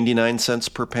at 99 cents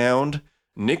per pound.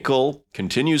 Nickel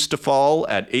continues to fall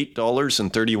at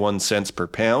 $8.31 per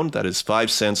pound. That is 5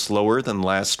 cents lower than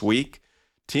last week.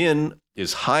 Tin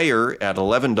is higher at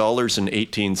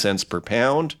 $11.18 per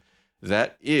pound.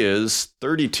 That is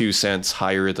 32 cents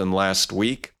higher than last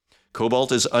week.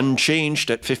 Cobalt is unchanged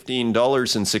at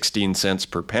 $15.16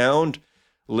 per pound.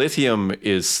 Lithium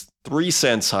is 3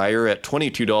 cents higher at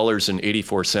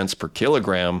 $22.84 per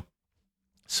kilogram.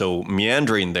 So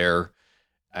meandering there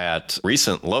at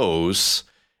recent lows,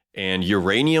 and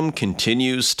uranium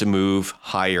continues to move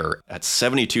higher at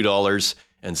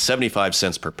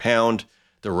 $72.75 per pound.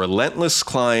 The relentless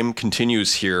climb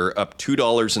continues here, up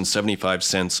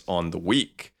 $2.75 on the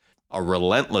week. A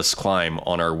relentless climb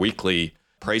on our weekly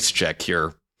price check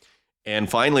here.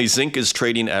 And finally, zinc is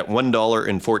trading at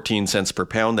 $1.14 per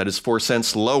pound. That is 4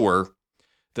 cents lower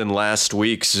than last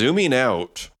week. Zooming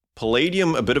out,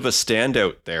 palladium, a bit of a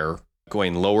standout there,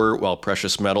 going lower while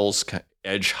precious metals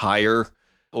edge higher.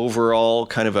 Overall,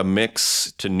 kind of a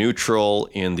mix to neutral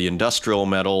in the industrial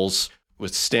metals,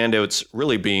 with standouts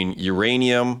really being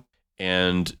uranium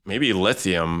and maybe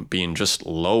lithium being just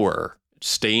lower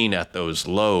staying at those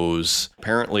lows.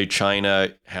 Apparently,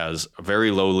 China has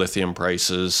very low lithium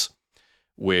prices,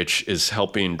 which is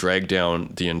helping drag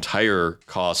down the entire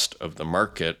cost of the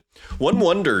market. One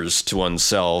wonders to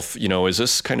oneself, is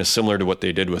this kind of similar to what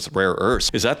they did with rare earths?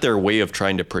 Is that their way of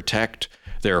trying to protect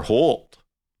their hold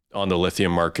on the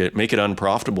lithium market, make it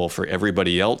unprofitable for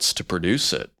everybody else to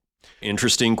produce it?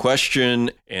 Interesting question,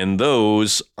 and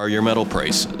those are your metal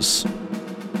prices.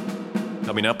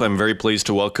 Coming up, I'm very pleased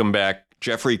to welcome back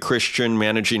Jeffrey Christian,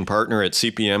 managing partner at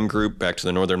CPM Group, back to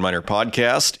the Northern Miner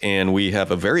podcast. And we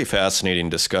have a very fascinating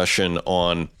discussion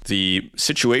on the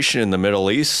situation in the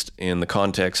Middle East in the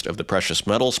context of the precious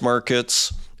metals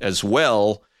markets, as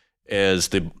well as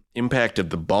the impact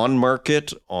of the bond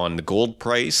market on the gold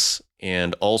price,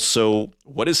 and also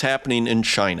what is happening in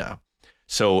China.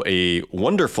 So a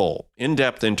wonderful,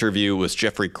 in-depth interview with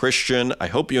Jeffrey Christian. I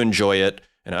hope you enjoy it,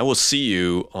 and I will see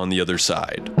you on the other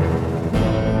side.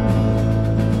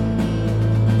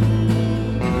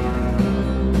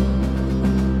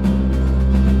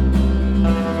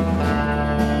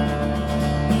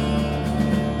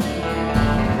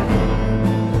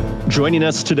 Joining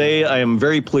us today, I am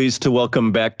very pleased to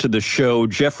welcome back to the show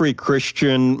Jeffrey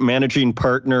Christian, managing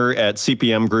partner at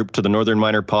CPM Group, to the Northern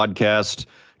Miner podcast.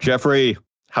 Jeffrey,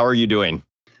 how are you doing?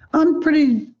 I'm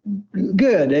pretty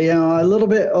good. A little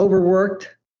bit overworked,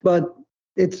 but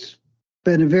it's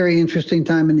been a very interesting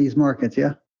time in these markets.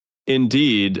 Yeah.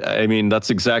 Indeed. I mean, that's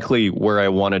exactly where I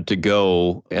wanted to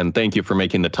go. And thank you for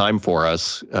making the time for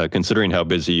us, considering how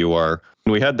busy you are.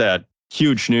 We had that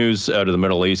huge news out of the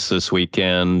Middle East this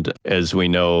weekend, as we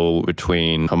know,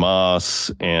 between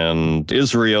Hamas and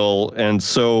Israel. And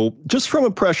so just from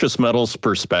a precious metals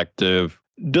perspective,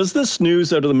 does this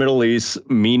news out of the Middle East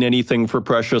mean anything for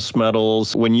precious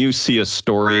metals? When you see a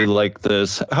story like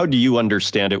this, how do you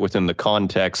understand it within the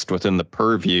context, within the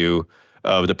purview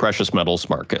of the precious metals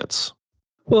markets?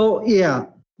 Well, yeah.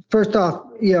 First off,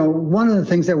 one of the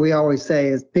things that we always say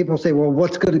is people say, well,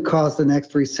 what's going to cause the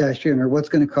next recession, or what's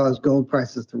going to cause gold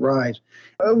prices to rise?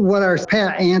 What our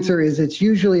pat answer is, it's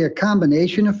usually a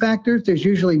combination of factors. There's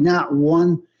usually not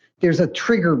one. There's a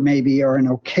trigger maybe, or an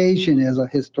occasion, as a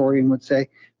historian would say,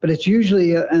 but it's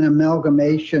usually an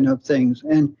amalgamation of things.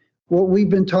 And what we've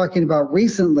been talking about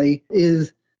recently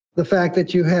is the fact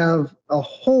that you have a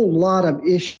whole lot of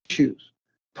issues.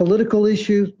 Political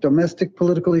issues, domestic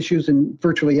political issues in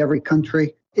virtually every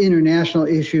country, international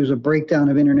issues, a breakdown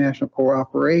of international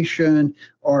cooperation,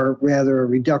 or rather a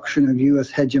reduction of U.S.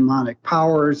 hegemonic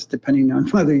powers, depending on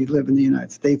whether you live in the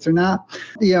United States or not.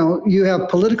 You have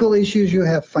political issues, you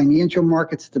have financial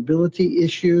market stability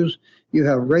issues, you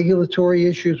have regulatory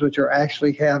issues, which are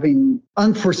actually having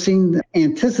unforeseen,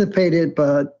 anticipated,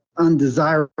 but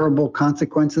undesirable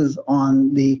consequences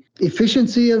on the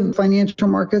efficiency of financial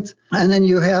markets. And then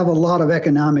you have a lot of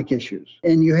economic issues.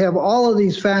 And you have all of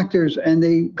these factors, and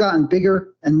they've gotten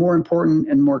bigger and more important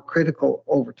and more critical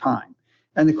over time.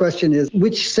 And the question is,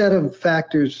 which set of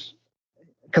factors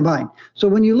combine? So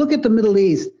when you look at the Middle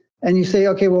East and you say,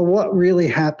 okay, well, what really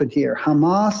happened here?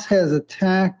 Hamas has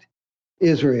attacked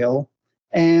Israel,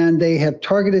 and they have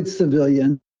targeted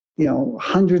civilians.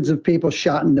 Hundreds of people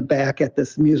shot in the back at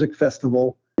this music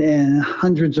festival, and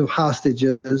hundreds of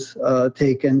hostages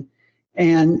taken.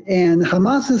 And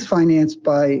Hamas is financed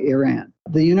by Iran.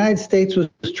 The United States was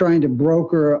trying to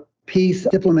broker peace,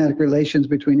 diplomatic relations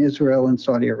between Israel and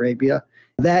Saudi Arabia.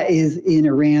 That is in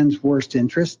Iran's worst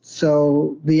interest.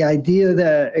 So the idea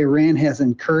that Iran has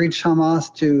encouraged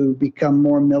Hamas to become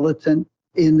more militant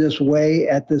in this way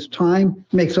at this time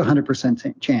makes a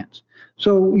 100% chance.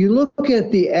 So you look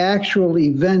at the actual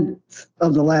events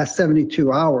of the last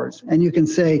 72 hours, and you can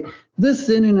say this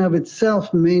in and of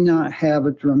itself may not have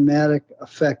a dramatic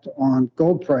effect on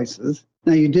gold prices.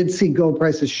 Now, you did see gold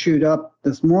prices shoot up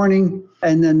this morning,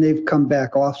 and then they've come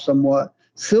back off somewhat.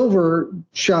 Silver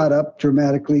shot up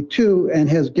dramatically too, and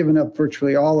has given up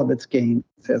virtually all of its gains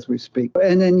as we speak.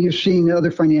 And then you've seen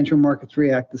other financial markets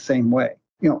react the same way.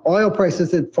 Oil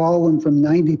prices had fallen from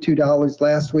 $92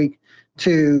 last week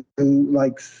to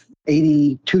like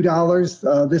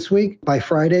 $82 this week by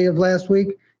Friday of last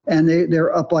week, and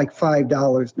they're up like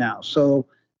 $5 now. So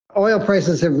oil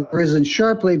prices have risen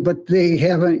sharply, but they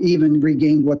haven't even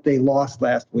regained what they lost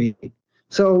last week.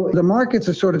 So the markets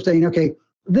are sort of saying, okay,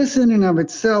 this in and of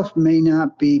itself may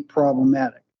not be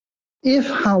problematic. If,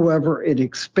 however, it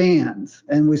expands,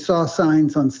 and we saw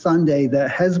signs on Sunday that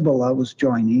Hezbollah was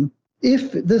joining,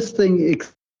 if this thing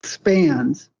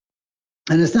expands,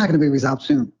 and it's not going to be resolved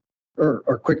soon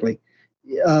or quickly,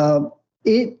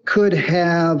 it could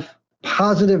have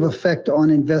positive effect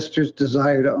on investors'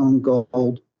 desire to own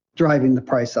gold, driving the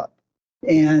price up.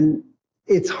 And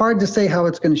it's hard to say how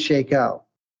it's going to shake out.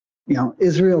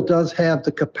 Israel does have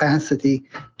the capacity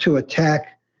to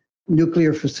attack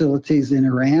nuclear facilities in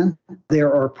Iran.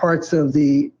 There are parts of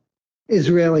the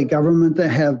Israeli government that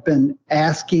have been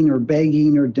asking or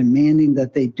begging or demanding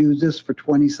that they do this for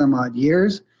 20 some odd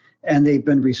years, and they've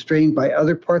been restrained by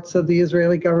other parts of the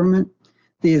Israeli government.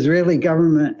 The Israeli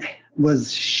government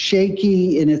was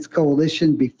shaky in its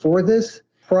coalition before this.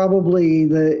 Probably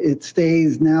it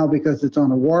stays now because it's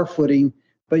on a war footing,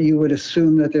 but you would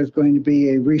assume that there's going to be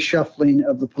a reshuffling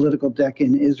of the political deck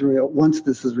in Israel once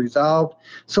this is resolved.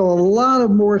 So a lot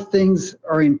of more things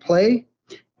are in play,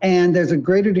 and there's a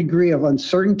greater degree of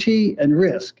uncertainty and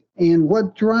risk. And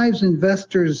what drives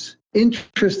investors'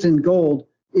 interest in gold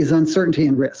is uncertainty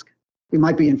and risk. It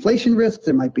might be inflation risks,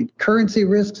 it might be currency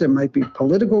risks, it might be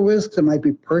political risks, it might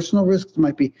be personal risks, it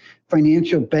might be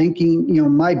financial banking,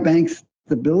 my bank's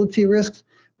stability risks,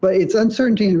 but it's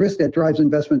uncertainty and risk that drives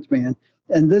investment demand.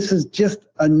 And this is just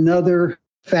another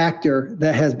factor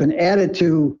that has been added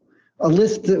to a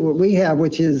list that we have,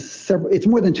 which is it's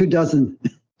more than 24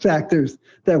 factors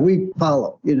that we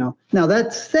follow. Now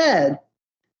that said,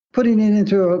 putting it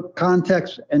into a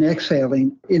context and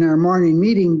exhaling, in our morning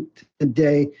meeting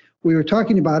today, we were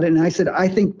talking about it, and I said, I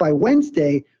think by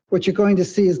Wednesday, what you're going to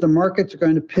see is the markets are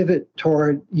going to pivot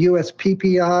toward US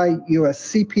PPI,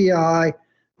 US CPI,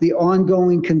 the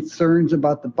ongoing concerns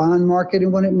about the bond market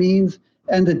and what it means,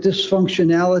 and the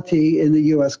dysfunctionality in the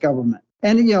US government.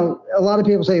 And, a lot of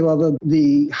people say, well,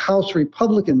 the House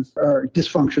Republicans are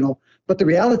dysfunctional, but the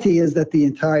reality is that the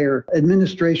entire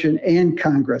administration and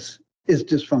Congress is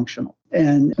dysfunctional.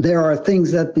 And there are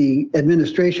things that the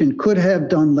administration could have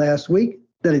done last week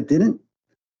that it didn't.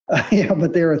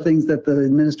 But there are things that the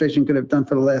administration could have done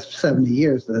for the last 70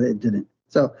 years that it didn't.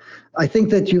 So I think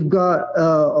that you've got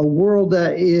a world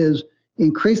that is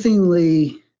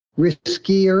increasingly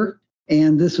riskier,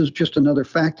 and this is just another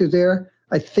factor there.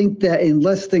 I think that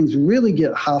unless things really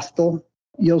get hostile,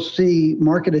 you'll see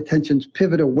market attentions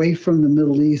pivot away from the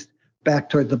Middle East back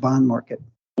toward the bond market.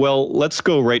 Well, let's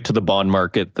go right to the bond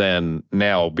market then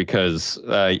now, because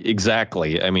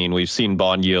exactly. I mean, we've seen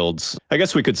bond yields. I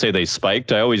guess we could say they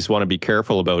spiked. I always want to be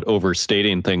careful about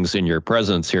overstating things in your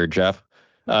presence here, Jeff.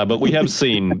 But we have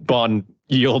seen bond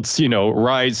yields,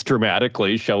 rise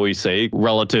dramatically, shall we say,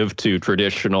 relative to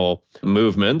traditional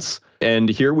movements. And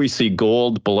here we see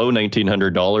gold below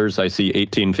 $1,900. I see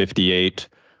 1858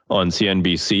 on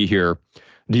CNBC here.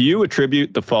 Do you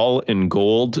attribute the fall in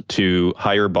gold to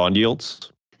higher bond yields?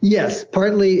 Yes,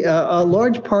 partly. A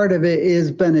large part of it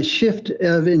has been a shift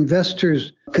of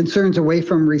investors' concerns away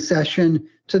from recession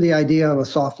to the idea of a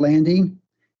soft landing.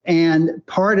 And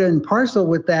part and parcel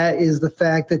with that is the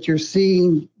fact that you're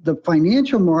seeing the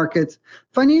financial markets.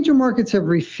 Financial markets have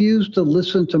refused to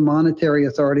listen to monetary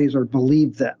authorities or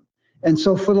believe them. And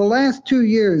so for the last 2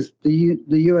 years, the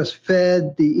US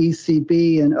Fed, the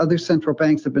ECB, and other central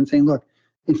banks have been saying, look,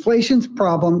 inflation's a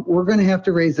problem. We're going to have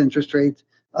to raise interest rates.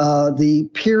 The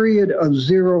period of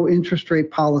zero interest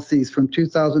rate policies from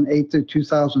 2008 to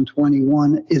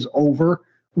 2021 is over.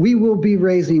 We will be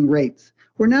raising rates.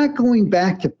 We're not going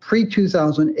back to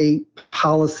pre-2008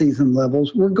 policies and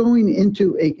levels. We're going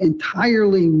into an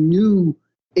entirely new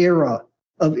era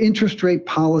of interest rate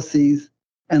policies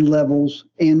and levels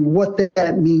and what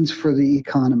that means for the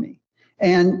economy.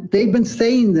 And they've been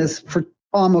saying this for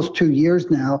almost 2 years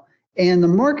now. And the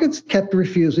markets kept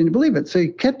refusing to believe it. So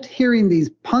you kept hearing these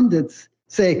pundits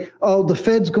say, oh, the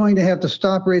Fed's going to have to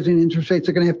stop raising interest rates.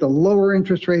 They're going to have to lower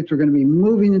interest rates. We're going to be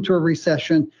moving into a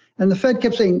recession. And the Fed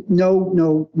kept saying, no,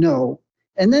 no, no.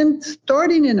 And then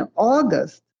starting in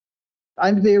August,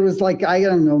 there was I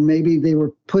don't know, maybe they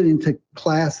were put into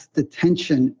class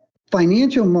detention.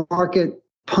 Financial market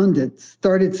pundits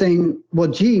started saying, well,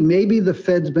 gee, maybe the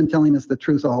Fed's been telling us the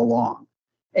truth all along.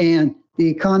 And the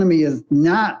economy is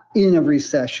not in a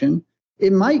recession.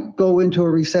 It might go into a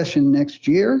recession next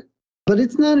year, but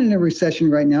it's not in a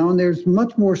recession right now. And there's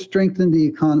much more strength in the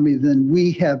economy than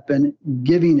we have been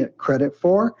giving it credit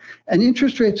for. And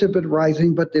interest rates have been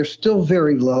rising, but they're still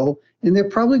very low. And they're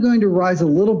probably going to rise a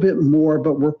little bit more,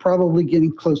 but we're probably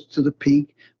getting close to the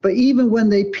peak. But even when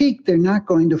they peak, they're not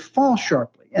going to fall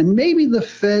sharply. And maybe the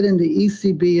Fed and the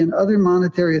ECB and other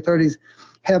monetary authorities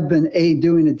have been A,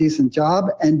 doing a decent job,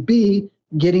 and B,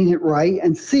 getting it right,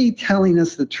 and C, telling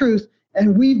us the truth.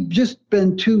 And we've just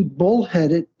been too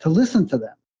bullheaded to listen to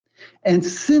them. And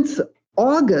since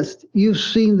August, you've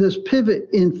seen this pivot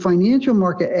in financial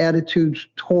market attitudes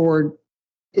toward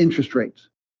interest rates.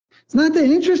 It's not that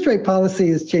interest rate policy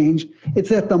has changed, it's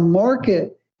that the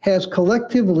market has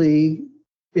collectively,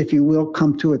 if you will,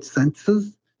 come to its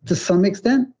senses to some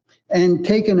extent. and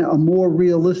taken a more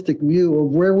realistic view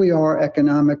of where we are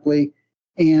economically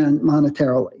and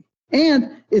monetarily.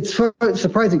 And it's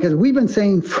surprising because we've been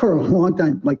saying for a long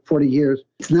time, like 40 years,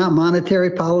 it's not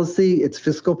monetary policy, it's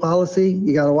fiscal policy.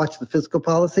 You got to watch the fiscal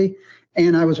policy.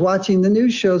 And I was watching the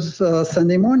news shows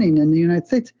Sunday morning in the United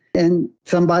States, and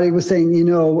somebody was saying,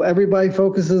 everybody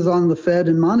focuses on the Fed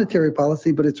and monetary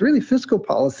policy, but it's really fiscal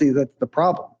policy that's the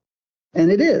problem.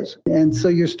 And it is. And so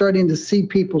you're starting to see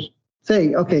people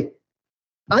say, okay,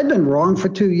 I've been wrong for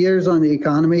 2 years on the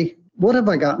economy. What have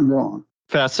I gotten wrong?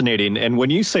 Fascinating. And when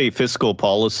you say fiscal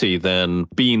policy then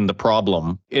being the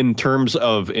problem in terms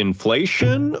of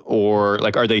inflation, or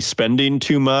like, are they spending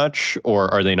too much or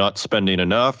are they not spending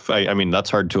enough? I mean, that's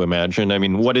hard to imagine. I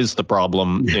mean, what is the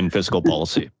problem in fiscal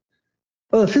policy?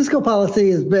 Well, the fiscal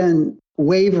policy has been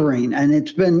wavering, and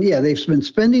they've been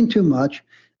spending too much.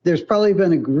 There's probably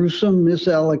been a gruesome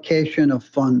misallocation of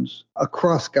funds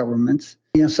across governments.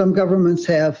 Some governments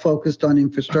have focused on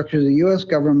infrastructure. The U.S.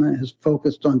 government has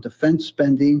focused on defense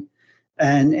spending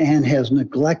and has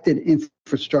neglected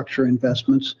infrastructure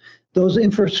investments. Those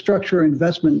infrastructure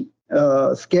investment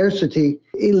scarcity,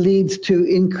 it leads to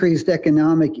increased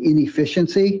economic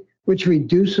inefficiency, which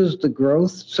reduces the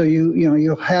growth. So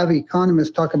you'll have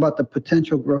economists talk about the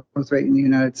potential growth rate in the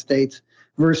United States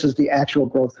versus the actual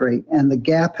growth rate. And the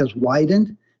gap has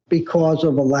widened because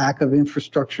of a lack of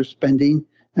infrastructure spending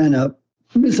and a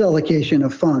misallocation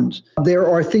of funds. There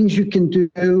are things you can do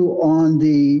on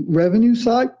the revenue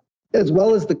side as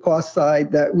well as the cost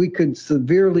side that we could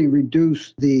severely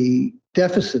reduce the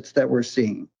deficits that we're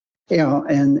seeing.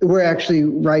 And we're actually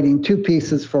writing 2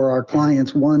 pieces for our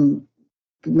clients. One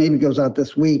maybe goes out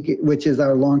this week, which is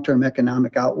our long-term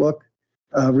economic outlook,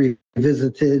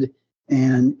 revisited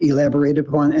and elaborated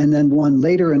upon, and then one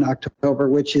later in October,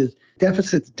 which is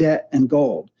deficits, debt, and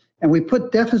gold. And we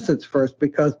put deficits first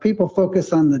because people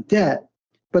focus on the debt,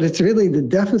 but it's really the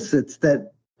deficits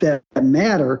that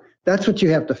matter. That's what you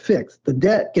have to fix. The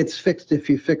debt gets fixed if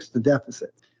you fix the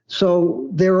deficit. So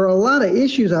there are a lot of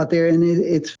issues out there, and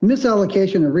it's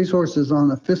misallocation of resources on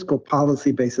a fiscal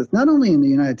policy basis, not only in the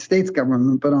United States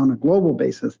government, but on a global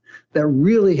basis, that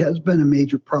really has been a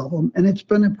major problem. And it's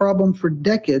been a problem for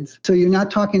decades. So you're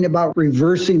not talking about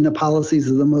reversing the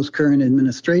policies of the most current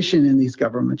administration in these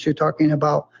governments. You're talking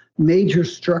about major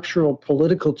structural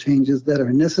political changes that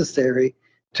are necessary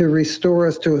to restore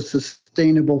us to a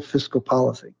sustainable fiscal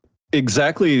policy.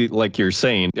 Exactly like you're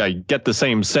saying, I get the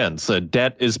same sense.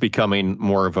 Debt is becoming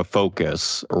more of a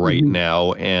focus right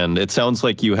now, and it sounds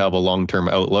like you have a long-term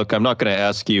outlook. I'm not going to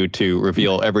ask you to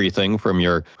reveal everything from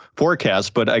your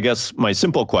forecast, but I guess my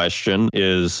simple question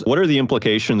is, what are the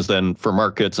implications then for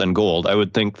markets and gold? I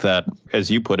would think that,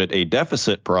 as you put it, a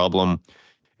deficit problem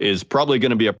is probably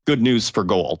going to be a good news for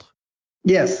gold.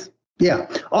 Yes. Yeah.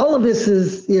 All of this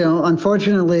is,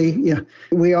 unfortunately,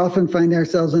 we often find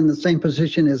ourselves in the same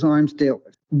position as arms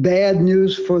dealers. Bad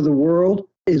news for the world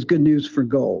is good news for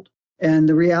gold. And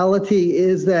the reality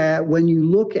is that when you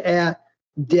look at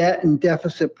debt and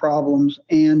deficit problems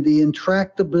and the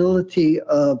intractability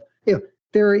of,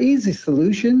 there are easy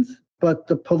solutions, but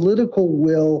the political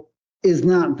will is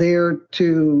not there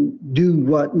to do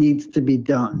what needs to be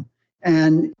done.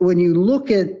 And when you look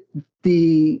at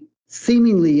the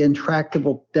seemingly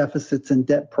intractable deficits and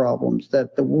debt problems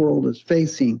that the world is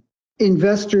facing,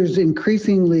 investors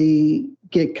increasingly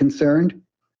get concerned,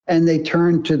 and they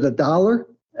turn to the dollar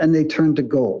and they turn to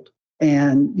gold.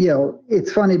 And,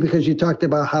 it's funny because you talked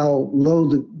about how low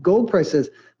the gold price is.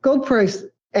 Gold price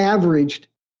averaged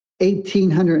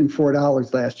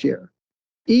 $1,804 last year.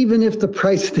 Even if the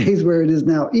price stays where it is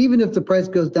now, even if the price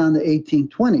goes down to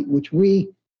 $1,820, which we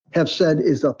have said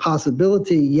is a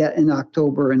possibility yet in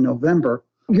October and November,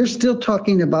 you're still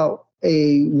talking about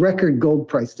a record gold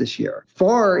price this year,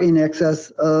 far in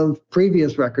excess of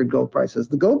previous record gold prices.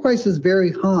 The gold price is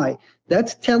very high.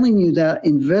 That's telling you that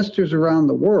investors around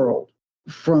the world,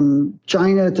 from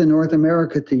China to North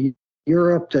America to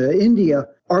Europe to India,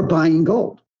 are buying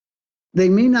gold. They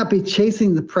may not be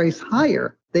chasing the price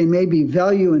higher. They may be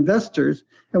value investors.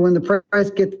 And when the price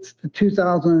gets to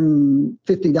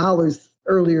 $2,050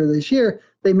 earlier this year,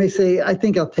 they may say, I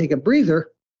think I'll take a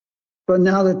breather. But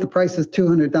now that the price is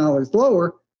 $200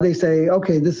 lower, they say,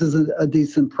 okay, this is a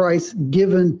decent price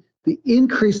given the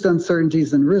increased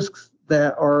uncertainties and risks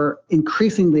that are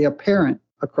increasingly apparent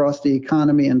across the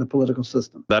economy and the political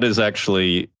system. That is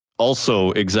actually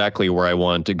also exactly where I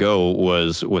wanted to go,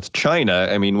 was with China.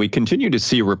 I mean, we continue to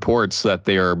see reports that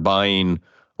they are buying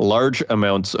large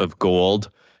amounts of gold.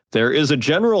 There is a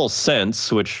general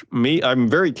sense, which I'm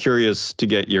very curious to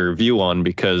get your view on,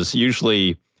 because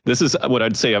usually this is what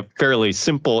I'd say a fairly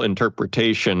simple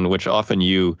interpretation, which often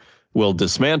you will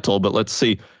dismantle. But let's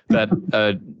see that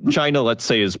China, let's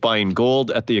say, is buying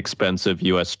gold at the expense of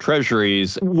U.S.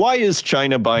 Treasuries. Why is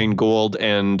China buying gold,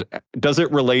 and does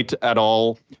it relate at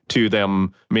all to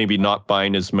them maybe not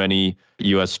buying as many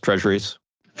U.S. Treasuries?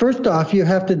 First off, you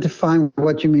have to define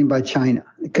what you mean by China,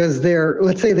 because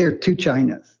let's say there are two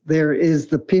Chinas. There is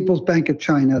the People's Bank of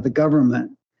China, the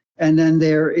government, and then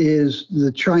there is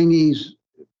the Chinese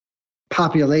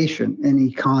population and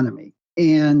economy.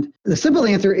 And the simple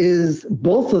answer is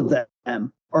both of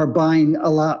them are buying a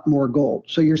lot more gold.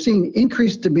 So you're seeing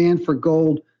increased demand for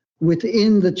gold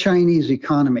within the Chinese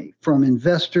economy from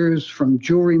investors, from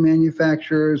jewelry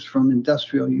manufacturers, from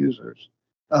industrial users.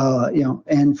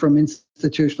 And from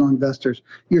institutional investors.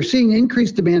 You're seeing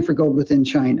increased demand for gold within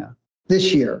China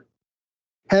this year,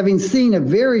 having seen a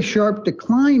very sharp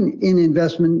decline in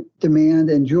investment demand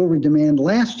and jewelry demand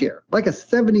last year, like a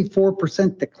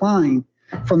 74% decline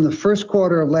from the first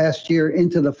quarter of last year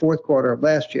into the fourth quarter of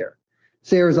last year.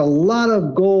 So there's a lot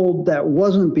of gold that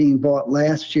wasn't being bought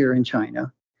last year in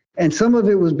China, and some of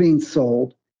it was being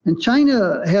sold. And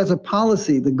China has a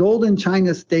policy, the gold in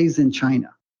China stays in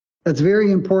China. That's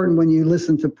very important when you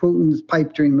listen to Putin's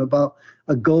pipe dream about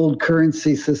a gold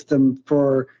currency system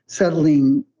for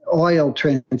settling oil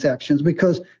transactions,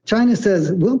 because China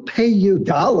says, we'll pay you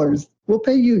dollars, we'll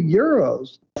pay you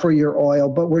euros for your oil,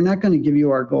 but we're not going to give you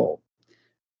our gold.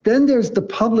 Then there's the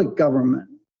public government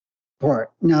part.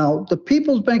 Now, the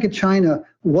People's Bank of China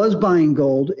was buying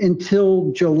gold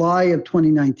until July of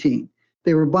 2019.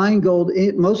 They were buying gold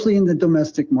mostly in the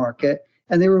domestic market,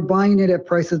 and they were buying it at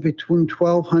prices between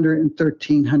 $1,200 and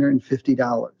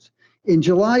 $1,350. In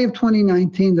July of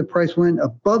 2019, the price went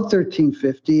above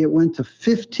 $1,350. It went to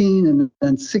 $15 and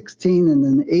then $16 and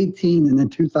then $18 and then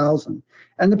 $2,000.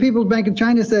 And the People's Bank of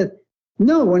China said,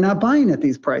 no, we're not buying at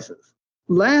these prices.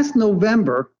 Last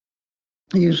November,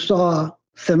 you saw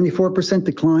 74%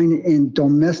 decline in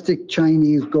domestic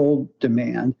Chinese gold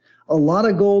demand, a lot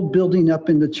of gold building up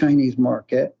in the Chinese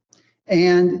market.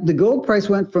 And the gold price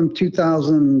went from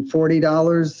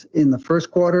 $2,040 in the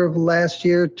first quarter of last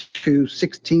year to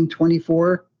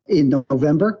 $1,624 in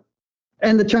November.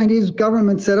 And the Chinese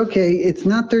government said, okay, it's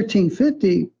not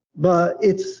 $1,350, but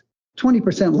it's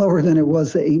 20% lower than it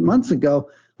was 8 months ago.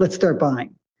 Let's start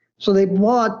buying. So they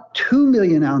bought 2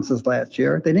 million ounces last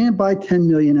year. They didn't buy 10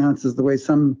 million ounces the way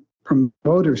some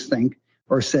promoters think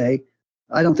or say.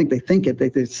 I don't think they think it,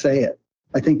 they say it.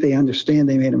 I think they understand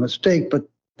they made a mistake, but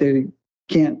they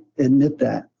can't admit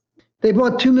that. They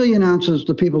bought 2 million ounces,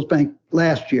 the People's Bank,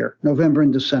 last year, November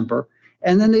and December.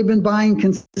 And then they've been buying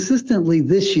consistently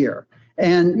this year.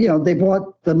 And, they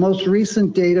bought, the most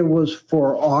recent data was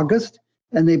for August,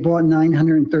 and they bought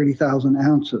 930,000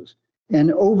 ounces.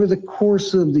 And over the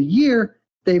course of the year,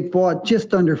 they've bought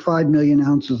just under 5 million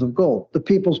ounces of gold, the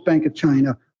People's Bank of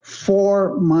China,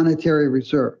 for monetary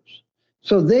reserves.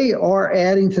 So they are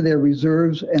adding to their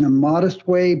reserves in a modest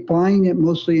way, buying it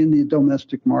mostly in the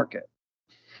domestic market.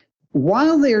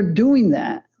 While they're doing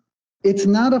that, it's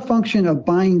not a function of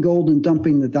buying gold and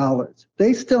dumping the dollars.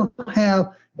 They still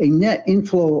have a net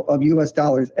inflow of US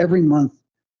dollars every month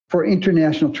for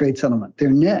international trade settlement. They're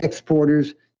net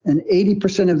exporters, and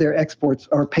 80% of their exports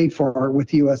are paid for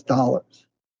with US dollars.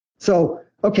 So,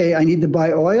 okay, I need to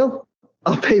buy oil,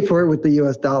 I'll pay for it with the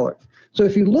US dollars. So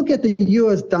if you look at the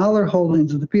US dollar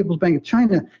holdings of the People's Bank of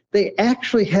China, they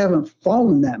actually haven't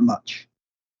fallen that much.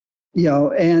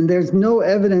 And there's no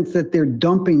evidence that they're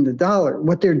dumping the dollar.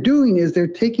 What they're doing is they're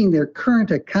taking their current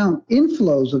account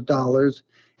inflows of dollars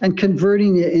and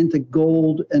converting it into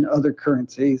gold and other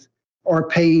currencies,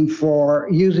 or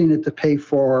using it to pay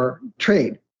for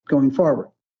trade going forward.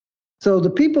 So the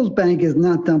People's Bank is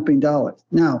not dumping dollars.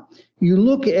 Now, you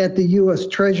look at the US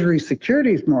Treasury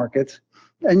securities markets,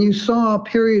 and you saw a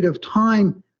period of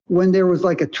time when there was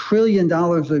like $1 trillion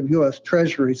of US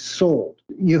Treasuries sold.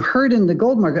 You heard in the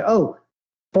gold market,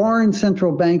 foreign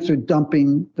central banks are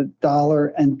dumping the dollar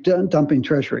and dumping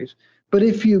treasuries. But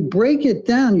if you break it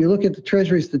down, you look at the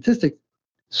Treasury statistics,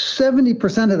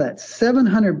 70% of that,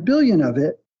 700 billion of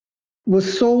it,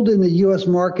 was sold in the US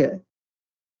market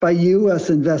by US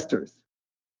investors,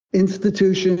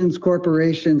 institutions,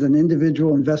 corporations, and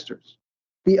individual investors.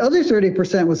 The other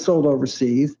 30% was sold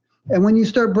overseas. And when you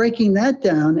start breaking that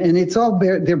down, and it's all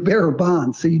they're bearer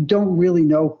bonds, so you don't really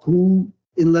know who,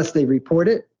 unless they report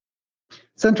it.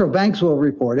 Central banks will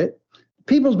report it.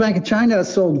 People's Bank of China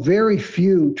sold very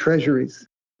few treasuries.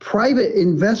 Private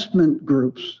investment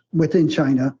groups within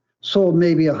China sold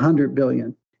maybe 100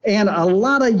 billion. And a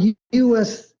lot of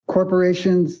US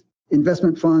corporations,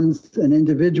 investment funds, and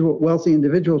wealthy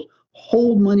individuals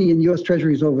hold money in US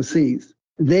treasuries overseas.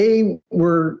 They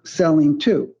were selling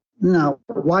too. Now,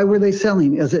 why were they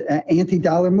selling? Is it an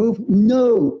anti-dollar move?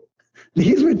 No.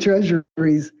 These were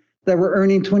treasuries that were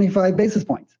earning 25 basis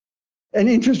points, and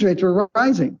interest rates were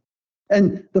rising.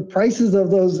 And the prices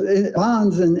of those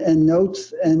bonds and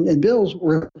notes and bills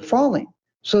were falling.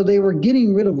 So they were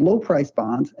getting rid of low-priced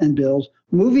bonds and bills,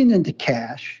 moving into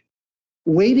cash,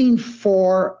 waiting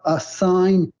for a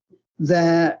sign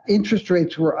that interest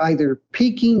rates were either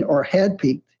peaking or had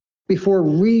peaked before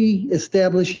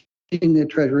reestablishing their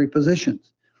treasury positions.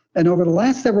 And over the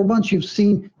last several months, you've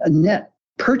seen a net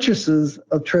purchases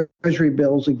of treasury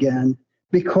bills again,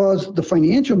 because the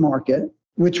financial market,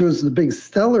 which was the big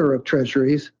seller of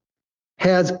treasuries,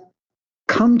 has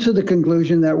come to the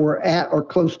conclusion that we're at or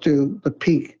close to the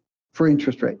peak for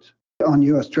interest rates on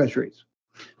U.S. treasuries.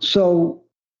 So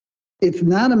it's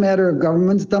not a matter of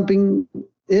governments dumping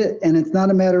it, and it's not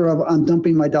a matter of I'm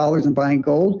dumping my dollars and buying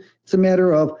gold. It's a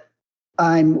matter of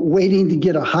I'm waiting to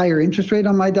get a higher interest rate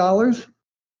on my dollars.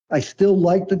 I still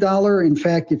like the dollar. In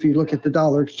fact, if you look at the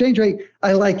dollar exchange rate,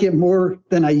 I like it more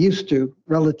than I used to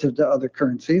relative to other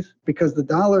currencies, because the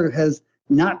dollar has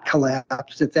not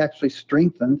collapsed. It's actually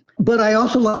strengthened. But I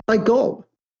also like gold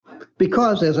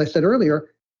because, as I said earlier,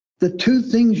 the two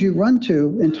things you run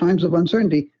to in times of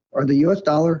uncertainty are the US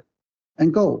dollar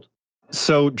and gold.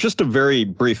 So just a very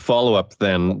brief follow-up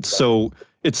then. So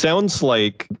it sounds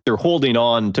like they're holding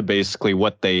on to basically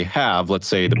what they have, let's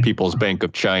say the People's Bank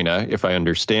of China, if I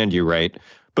understand you right.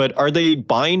 But are they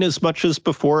buying as much as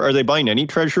before? Are they buying any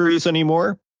treasuries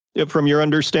anymore, from your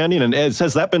understanding? And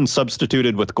has that been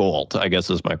substituted with gold, I guess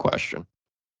is my question.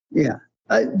 Yeah.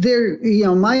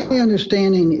 My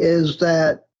understanding is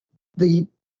that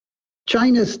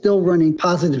China is still running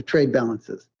positive trade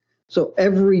balances. So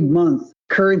every month,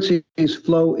 currencies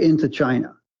flow into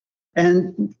China.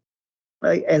 And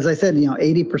as I said,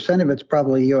 80% of it's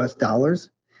probably US dollars.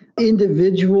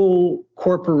 Individual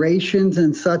corporations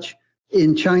and such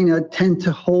in China tend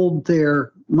to hold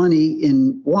their money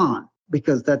in yuan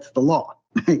because that's the law.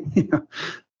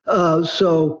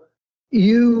 So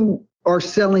you are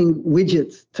selling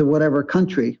widgets to whatever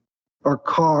country, or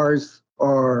cars,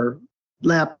 or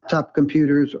laptop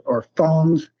computers, or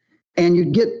phones, and you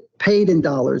get paid in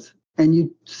dollars, and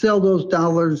you sell those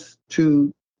dollars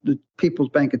to the People's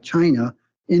Bank of China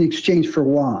in exchange for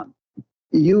yuan.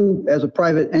 You, as a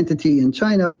private entity in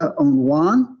China, own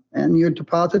yuan, and your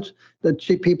deposits, the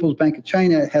People's Bank of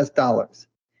China has dollars.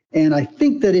 And I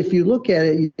think that if you look at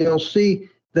it, you'll see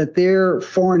that their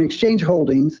foreign exchange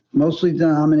holdings, mostly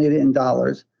denominated in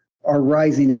dollars, are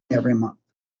rising every month.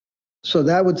 So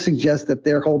that would suggest that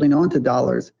they're holding on to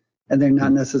dollars and they're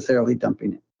not necessarily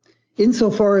dumping it.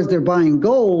 Insofar as they're buying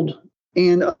gold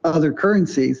and other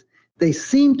currencies, they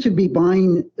seem to be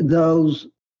buying those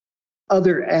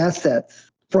other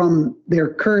assets from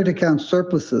their current account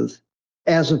surpluses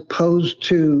as opposed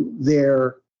to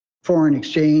their foreign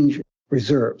exchange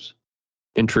reserves.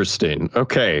 Interesting.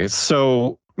 Okay,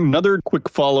 so another quick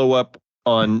follow-up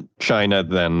on China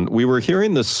then. We were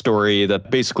hearing this story that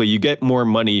basically you get more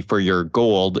money for your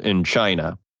gold in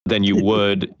China than you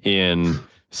would in,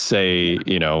 say,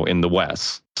 in the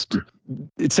West.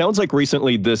 It sounds like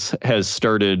recently this has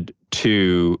started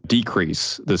to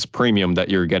decrease, this premium that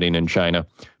you're getting in China.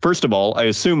 First of all, I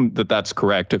assume that that's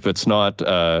correct. If it's not,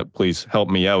 please help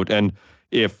me out. And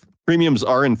if premiums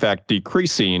are in fact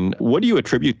decreasing, what do you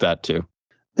attribute that to?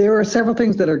 There are several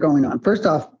things that are going on. First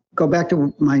off, go back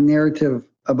to my narrative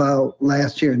about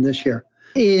last year and this year.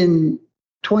 In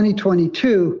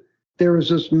 2022, there was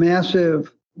this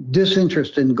massive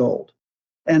disinterest in gold,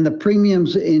 and the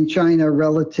premiums in China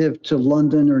relative to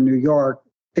London or New York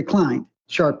declined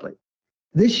sharply.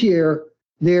 This year,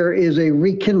 there is a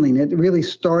rekindling. It really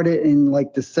started in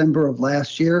December of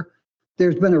last year.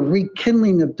 There's been a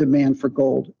rekindling of demand for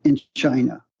gold in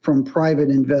China from private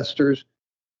investors,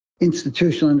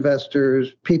 institutional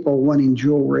investors, people wanting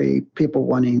jewelry, people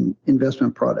wanting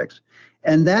investment products.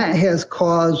 And that has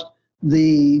caused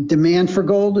the demand for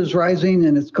gold is rising,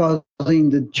 and it's causing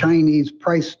the Chinese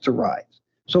price to rise.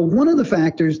 So one of the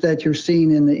factors that you're seeing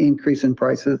in the increase in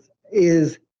prices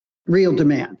is real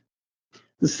demand.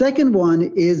 The second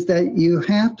one is that you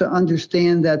have to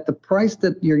understand that the price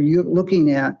that you're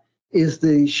looking at is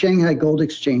the Shanghai Gold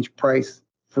Exchange price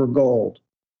for gold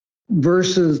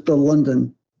versus the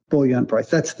London bullion price.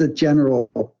 That's the general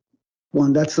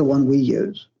one. That's the one we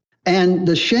use. And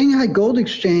the Shanghai Gold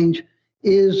Exchange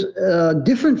is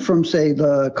different from, say,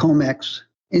 the COMEX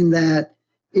in that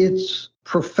it's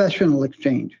professional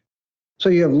exchange. So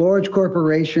you have large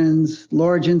corporations,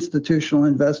 large institutional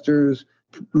investors,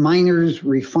 miners,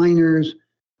 refiners,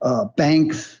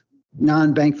 banks,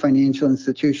 non-bank financial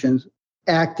institutions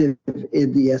active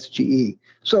in the SGE.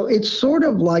 So it's sort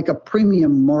of like a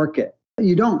premium market.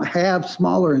 You don't have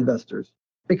smaller investors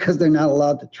because they're not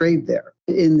allowed to trade there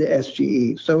in the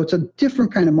SGE. So it's a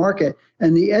different kind of market.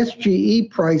 And the SGE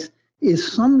price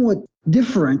is somewhat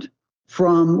different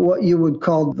from what you would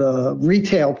call the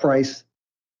retail price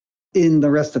in the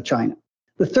rest of China.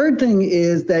 The third thing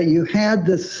is that you had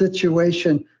this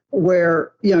situation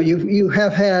where you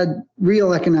have had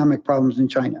real economic problems in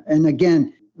China. And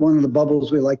again, one of the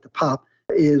bubbles we like to pop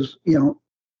is,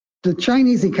 the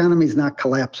Chinese economy is not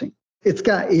collapsing. It's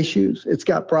got issues, it's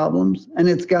got problems, and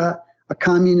it's got a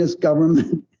communist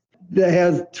government that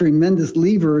has tremendous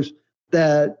levers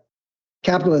that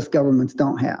capitalist governments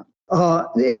don't have.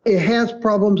 It has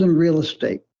problems in real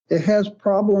estate. It has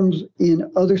problems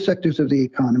in other sectors of the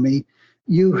economy.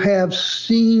 You have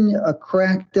seen a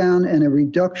crackdown and a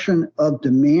reduction of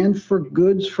demand for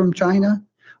goods from China,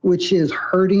 which is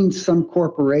hurting some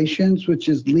corporations, which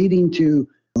is leading to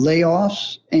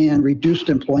layoffs and reduced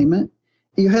employment.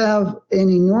 You have an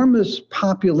enormous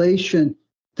population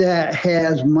that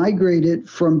has migrated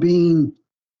from being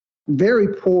very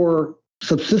poor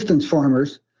subsistence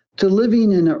farmers to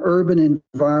living in an urban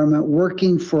environment,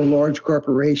 working for large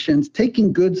corporations,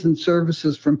 taking goods and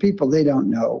services from people they don't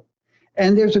know.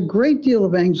 And there's a great deal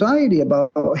of anxiety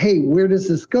about, hey, where does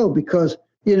this go? Because,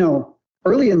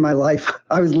 early in my life,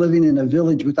 I was living in a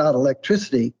village without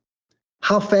electricity.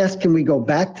 How fast can we go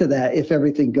back to that if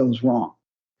everything goes wrong?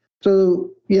 So,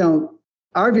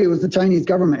 our view is the Chinese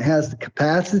government has the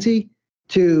capacity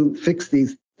to fix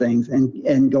these things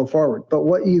and go forward. But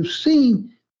what you've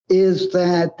seen is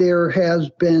that there has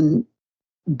been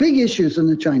big issues in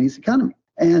the Chinese economy.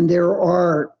 And there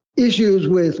are issues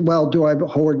with, well, do I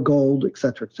hoard gold, et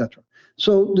cetera, et cetera.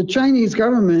 So the Chinese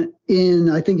government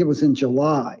I think it was in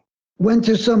July, went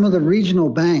to some of the regional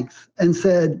banks and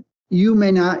said, you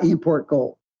may not import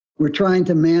gold. We're trying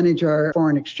to manage our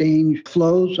foreign exchange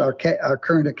flows, our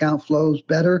current account flows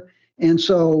better. And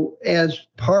so as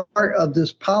part of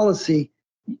this policy,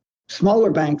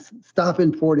 smaller banks stop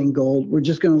importing gold. We're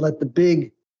just going to let the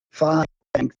big 5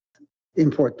 banks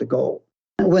import the gold.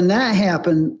 When that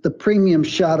happened, the premium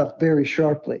shot up very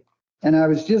sharply. And I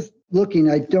was just looking,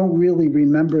 I don't really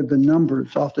remember the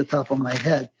numbers off the top of my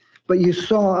head, but you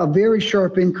saw a very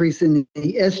sharp increase in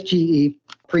the SGE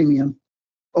premium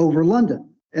over London.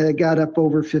 It got up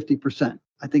over 50%.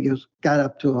 I think it got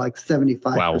up to like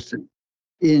 75%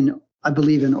 I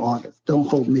believe in August. Don't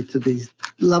hold me to these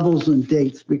levels and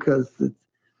dates because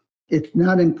it's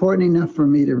not important enough for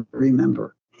me to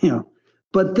remember,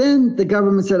 But then the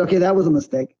government said, okay, that was a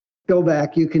mistake. Go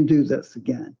back, you can do this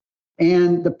again.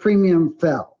 And the premium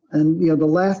fell. And the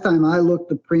last time I looked,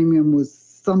 the premium was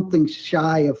something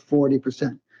shy of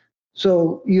 40%.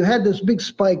 So you had this big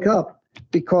spike up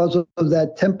because of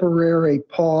that temporary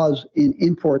pause in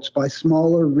imports by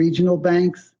smaller regional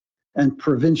banks and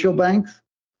provincial banks.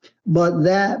 But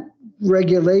that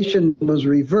regulation was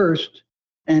reversed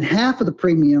and half of the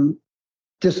premium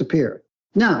disappeared.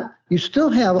 Now, you still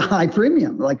have a high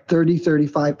premium, like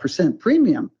 35%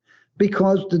 premium,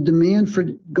 because the demand for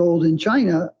gold in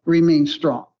China remains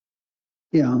strong.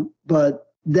 But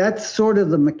that's sort of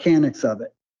the mechanics of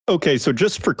it. Okay, so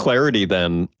just for clarity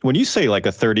then, when you say like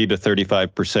a 30 to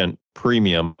 35%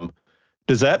 premium,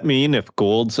 does that mean if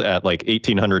gold's at like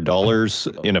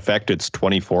 $1,800, in effect it's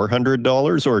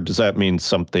 $2,400, or does that mean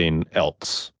something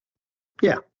else?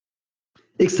 Yeah.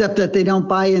 Except that they don't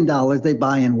buy in dollars, they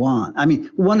buy in yuan. I mean,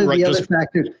 one of the other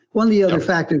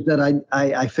factors that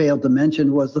I failed to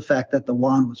mention was the fact that the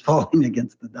yuan was falling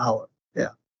against the dollar. Yeah.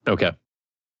 Okay.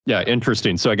 Yeah,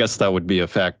 interesting. So I guess that would be a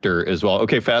factor as well.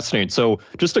 Okay, fascinating. So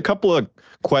just a couple of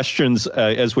questions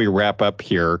as we wrap up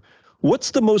here. What's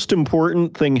the most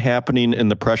important thing happening in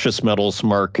the precious metals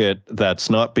market that's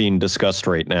not being discussed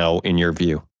right now, in your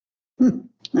view?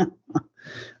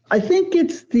 I think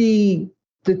it's the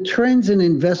trends in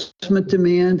investment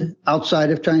demand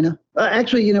outside of China.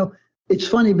 Actually, it's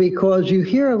funny because you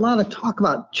hear a lot of talk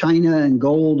about China and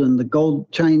gold and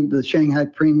the Shanghai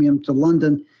premium to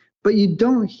London, but you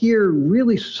don't hear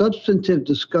really substantive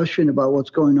discussion about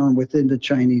what's going on within the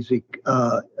Chinese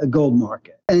gold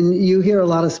market. And you hear a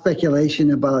lot of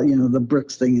speculation about, the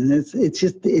BRICS thing, and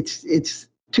it's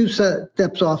 2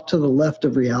 steps off to the left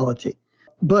of reality.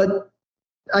 But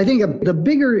I think the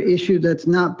bigger issue that's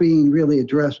not being really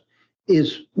addressed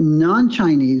is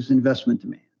non-Chinese investment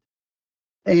demand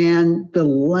and the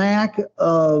lack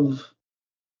of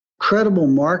credible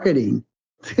marketing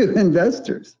to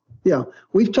investors.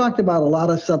 We've talked about a lot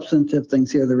of substantive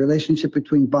things here, the relationship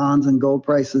between bonds and gold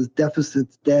prices,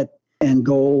 deficits, debt, and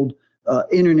gold,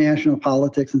 international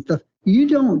politics and stuff. You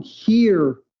don't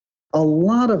hear a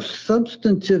lot of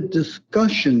substantive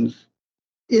discussions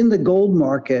in the gold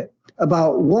market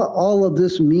about what all of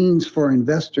this means for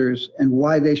investors and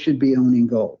why they should be owning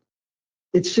gold.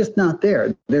 It's just not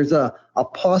there. There's a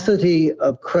paucity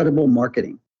of credible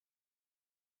marketing.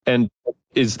 And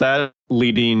is that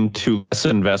leading to less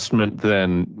investment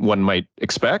than one might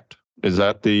expect? Is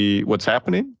that what's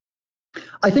happening?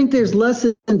 I think there's less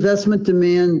investment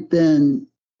demand than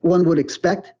one would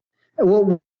expect.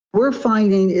 What we're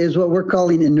finding is what we're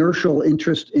calling inertial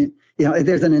interest in,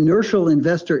 there's an inertial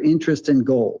investor interest in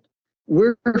gold.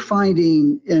 We're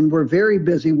finding, and we're very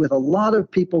busy with a lot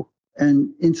of people and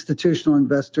institutional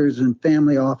investors and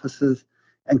family offices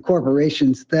and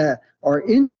corporations that are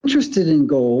interested in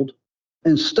gold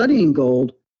and studying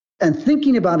gold and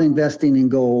thinking about investing in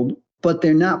gold, but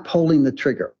they're not pulling the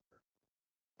trigger.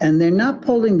 And they're not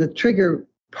pulling the trigger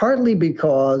partly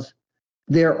because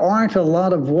there aren't a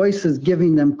lot of voices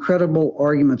giving them credible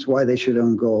arguments why they should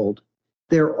own gold.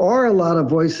 There are a lot of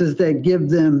voices that give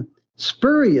them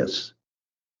spurious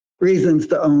reasons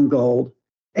to own gold.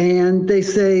 And they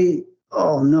say,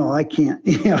 oh, no, I can't.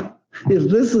 If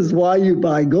this is why you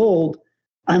buy gold,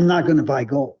 I'm not going to buy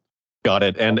gold. Got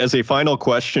it. And as a final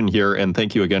question here, and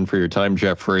thank you again for your time,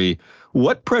 Jeffrey,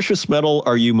 what precious metal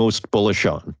are you most bullish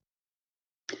on?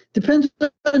 Depends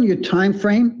on your time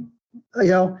frame.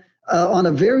 On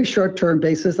a very short-term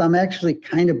basis, I'm actually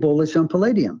kind of bullish on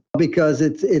palladium because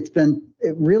it's been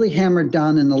really hammered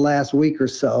down in the last week or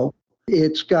so.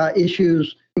 It's got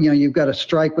issues. You've got a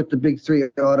strike with the big three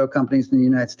auto companies in the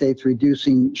United States,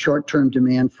 reducing short-term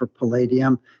demand for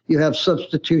palladium. You have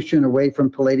substitution away from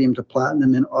palladium to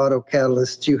platinum in auto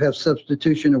catalysts. You have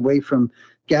substitution away from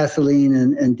gasoline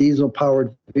and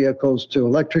diesel-powered vehicles to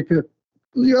electric.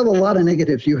 You have a lot of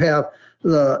negatives. You have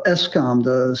the ESCOM,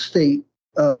 the state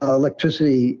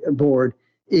electricity board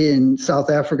in South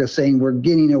Africa, saying we're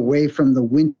getting away from the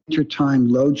wintertime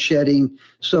load shedding.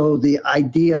 So the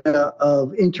idea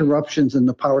of interruptions in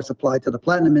the power supply to the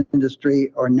platinum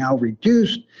industry are now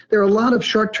reduced. There are a lot of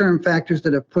short-term factors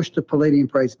that have pushed the palladium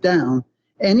price down,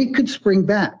 and it could spring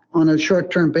back on a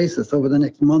short-term basis over the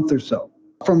next month or so.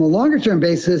 From a longer-term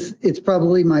basis, it's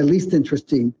probably my least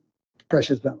interesting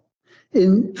precious metal.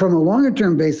 From a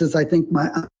longer-term basis, I think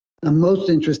I'm most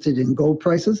interested in gold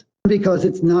prices because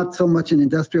it's not so much an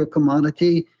industrial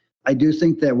commodity. I do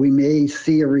think that we may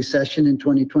see a recession in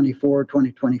 2024,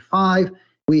 2025.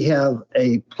 We have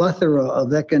a plethora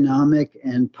of economic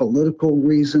and political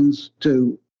reasons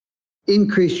to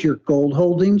increase your gold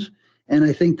holdings. And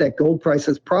I think that gold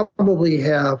prices probably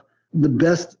have the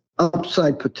best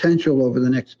upside potential over the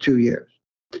next 2 years.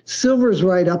 Silver's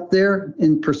right up there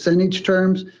in percentage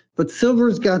terms, but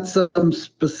silver's got some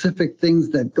specific things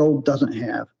that gold doesn't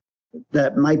have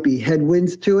that might be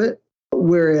headwinds to it,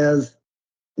 whereas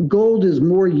gold is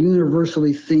more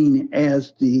universally seen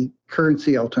as the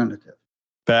currency alternative.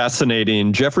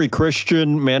 Fascinating. Jeffrey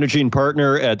Christian, managing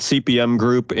partner at CPM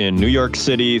Group in New York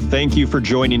City. Thank you for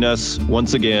joining us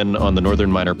once again on the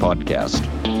Northern Miner Podcast.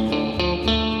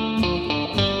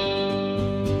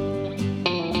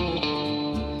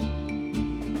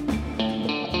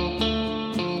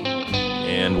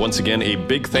 And once again, a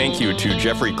big thank you to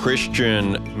Jeffrey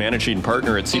Christian, managing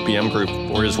partner at CPM Group,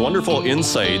 for his wonderful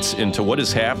insights into what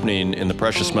is happening in the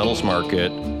precious metals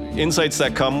market, insights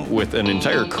that come with an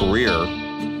entire career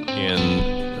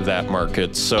in that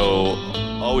market. So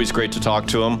always great to talk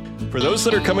to him. For those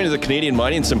that are coming to the Canadian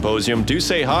Mining Symposium, do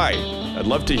say hi. I'd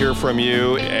love to hear from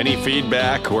you. Any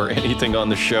feedback or anything on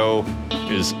the show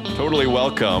is totally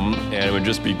welcome, and it would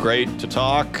just be great to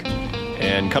talk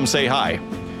and come say hi.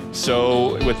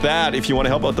 So with that, if you want to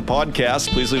help out the podcast,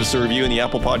 please leave us a review in the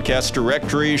Apple Podcast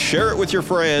directory, share it with your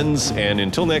friends, and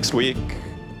until next week,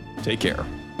 take care.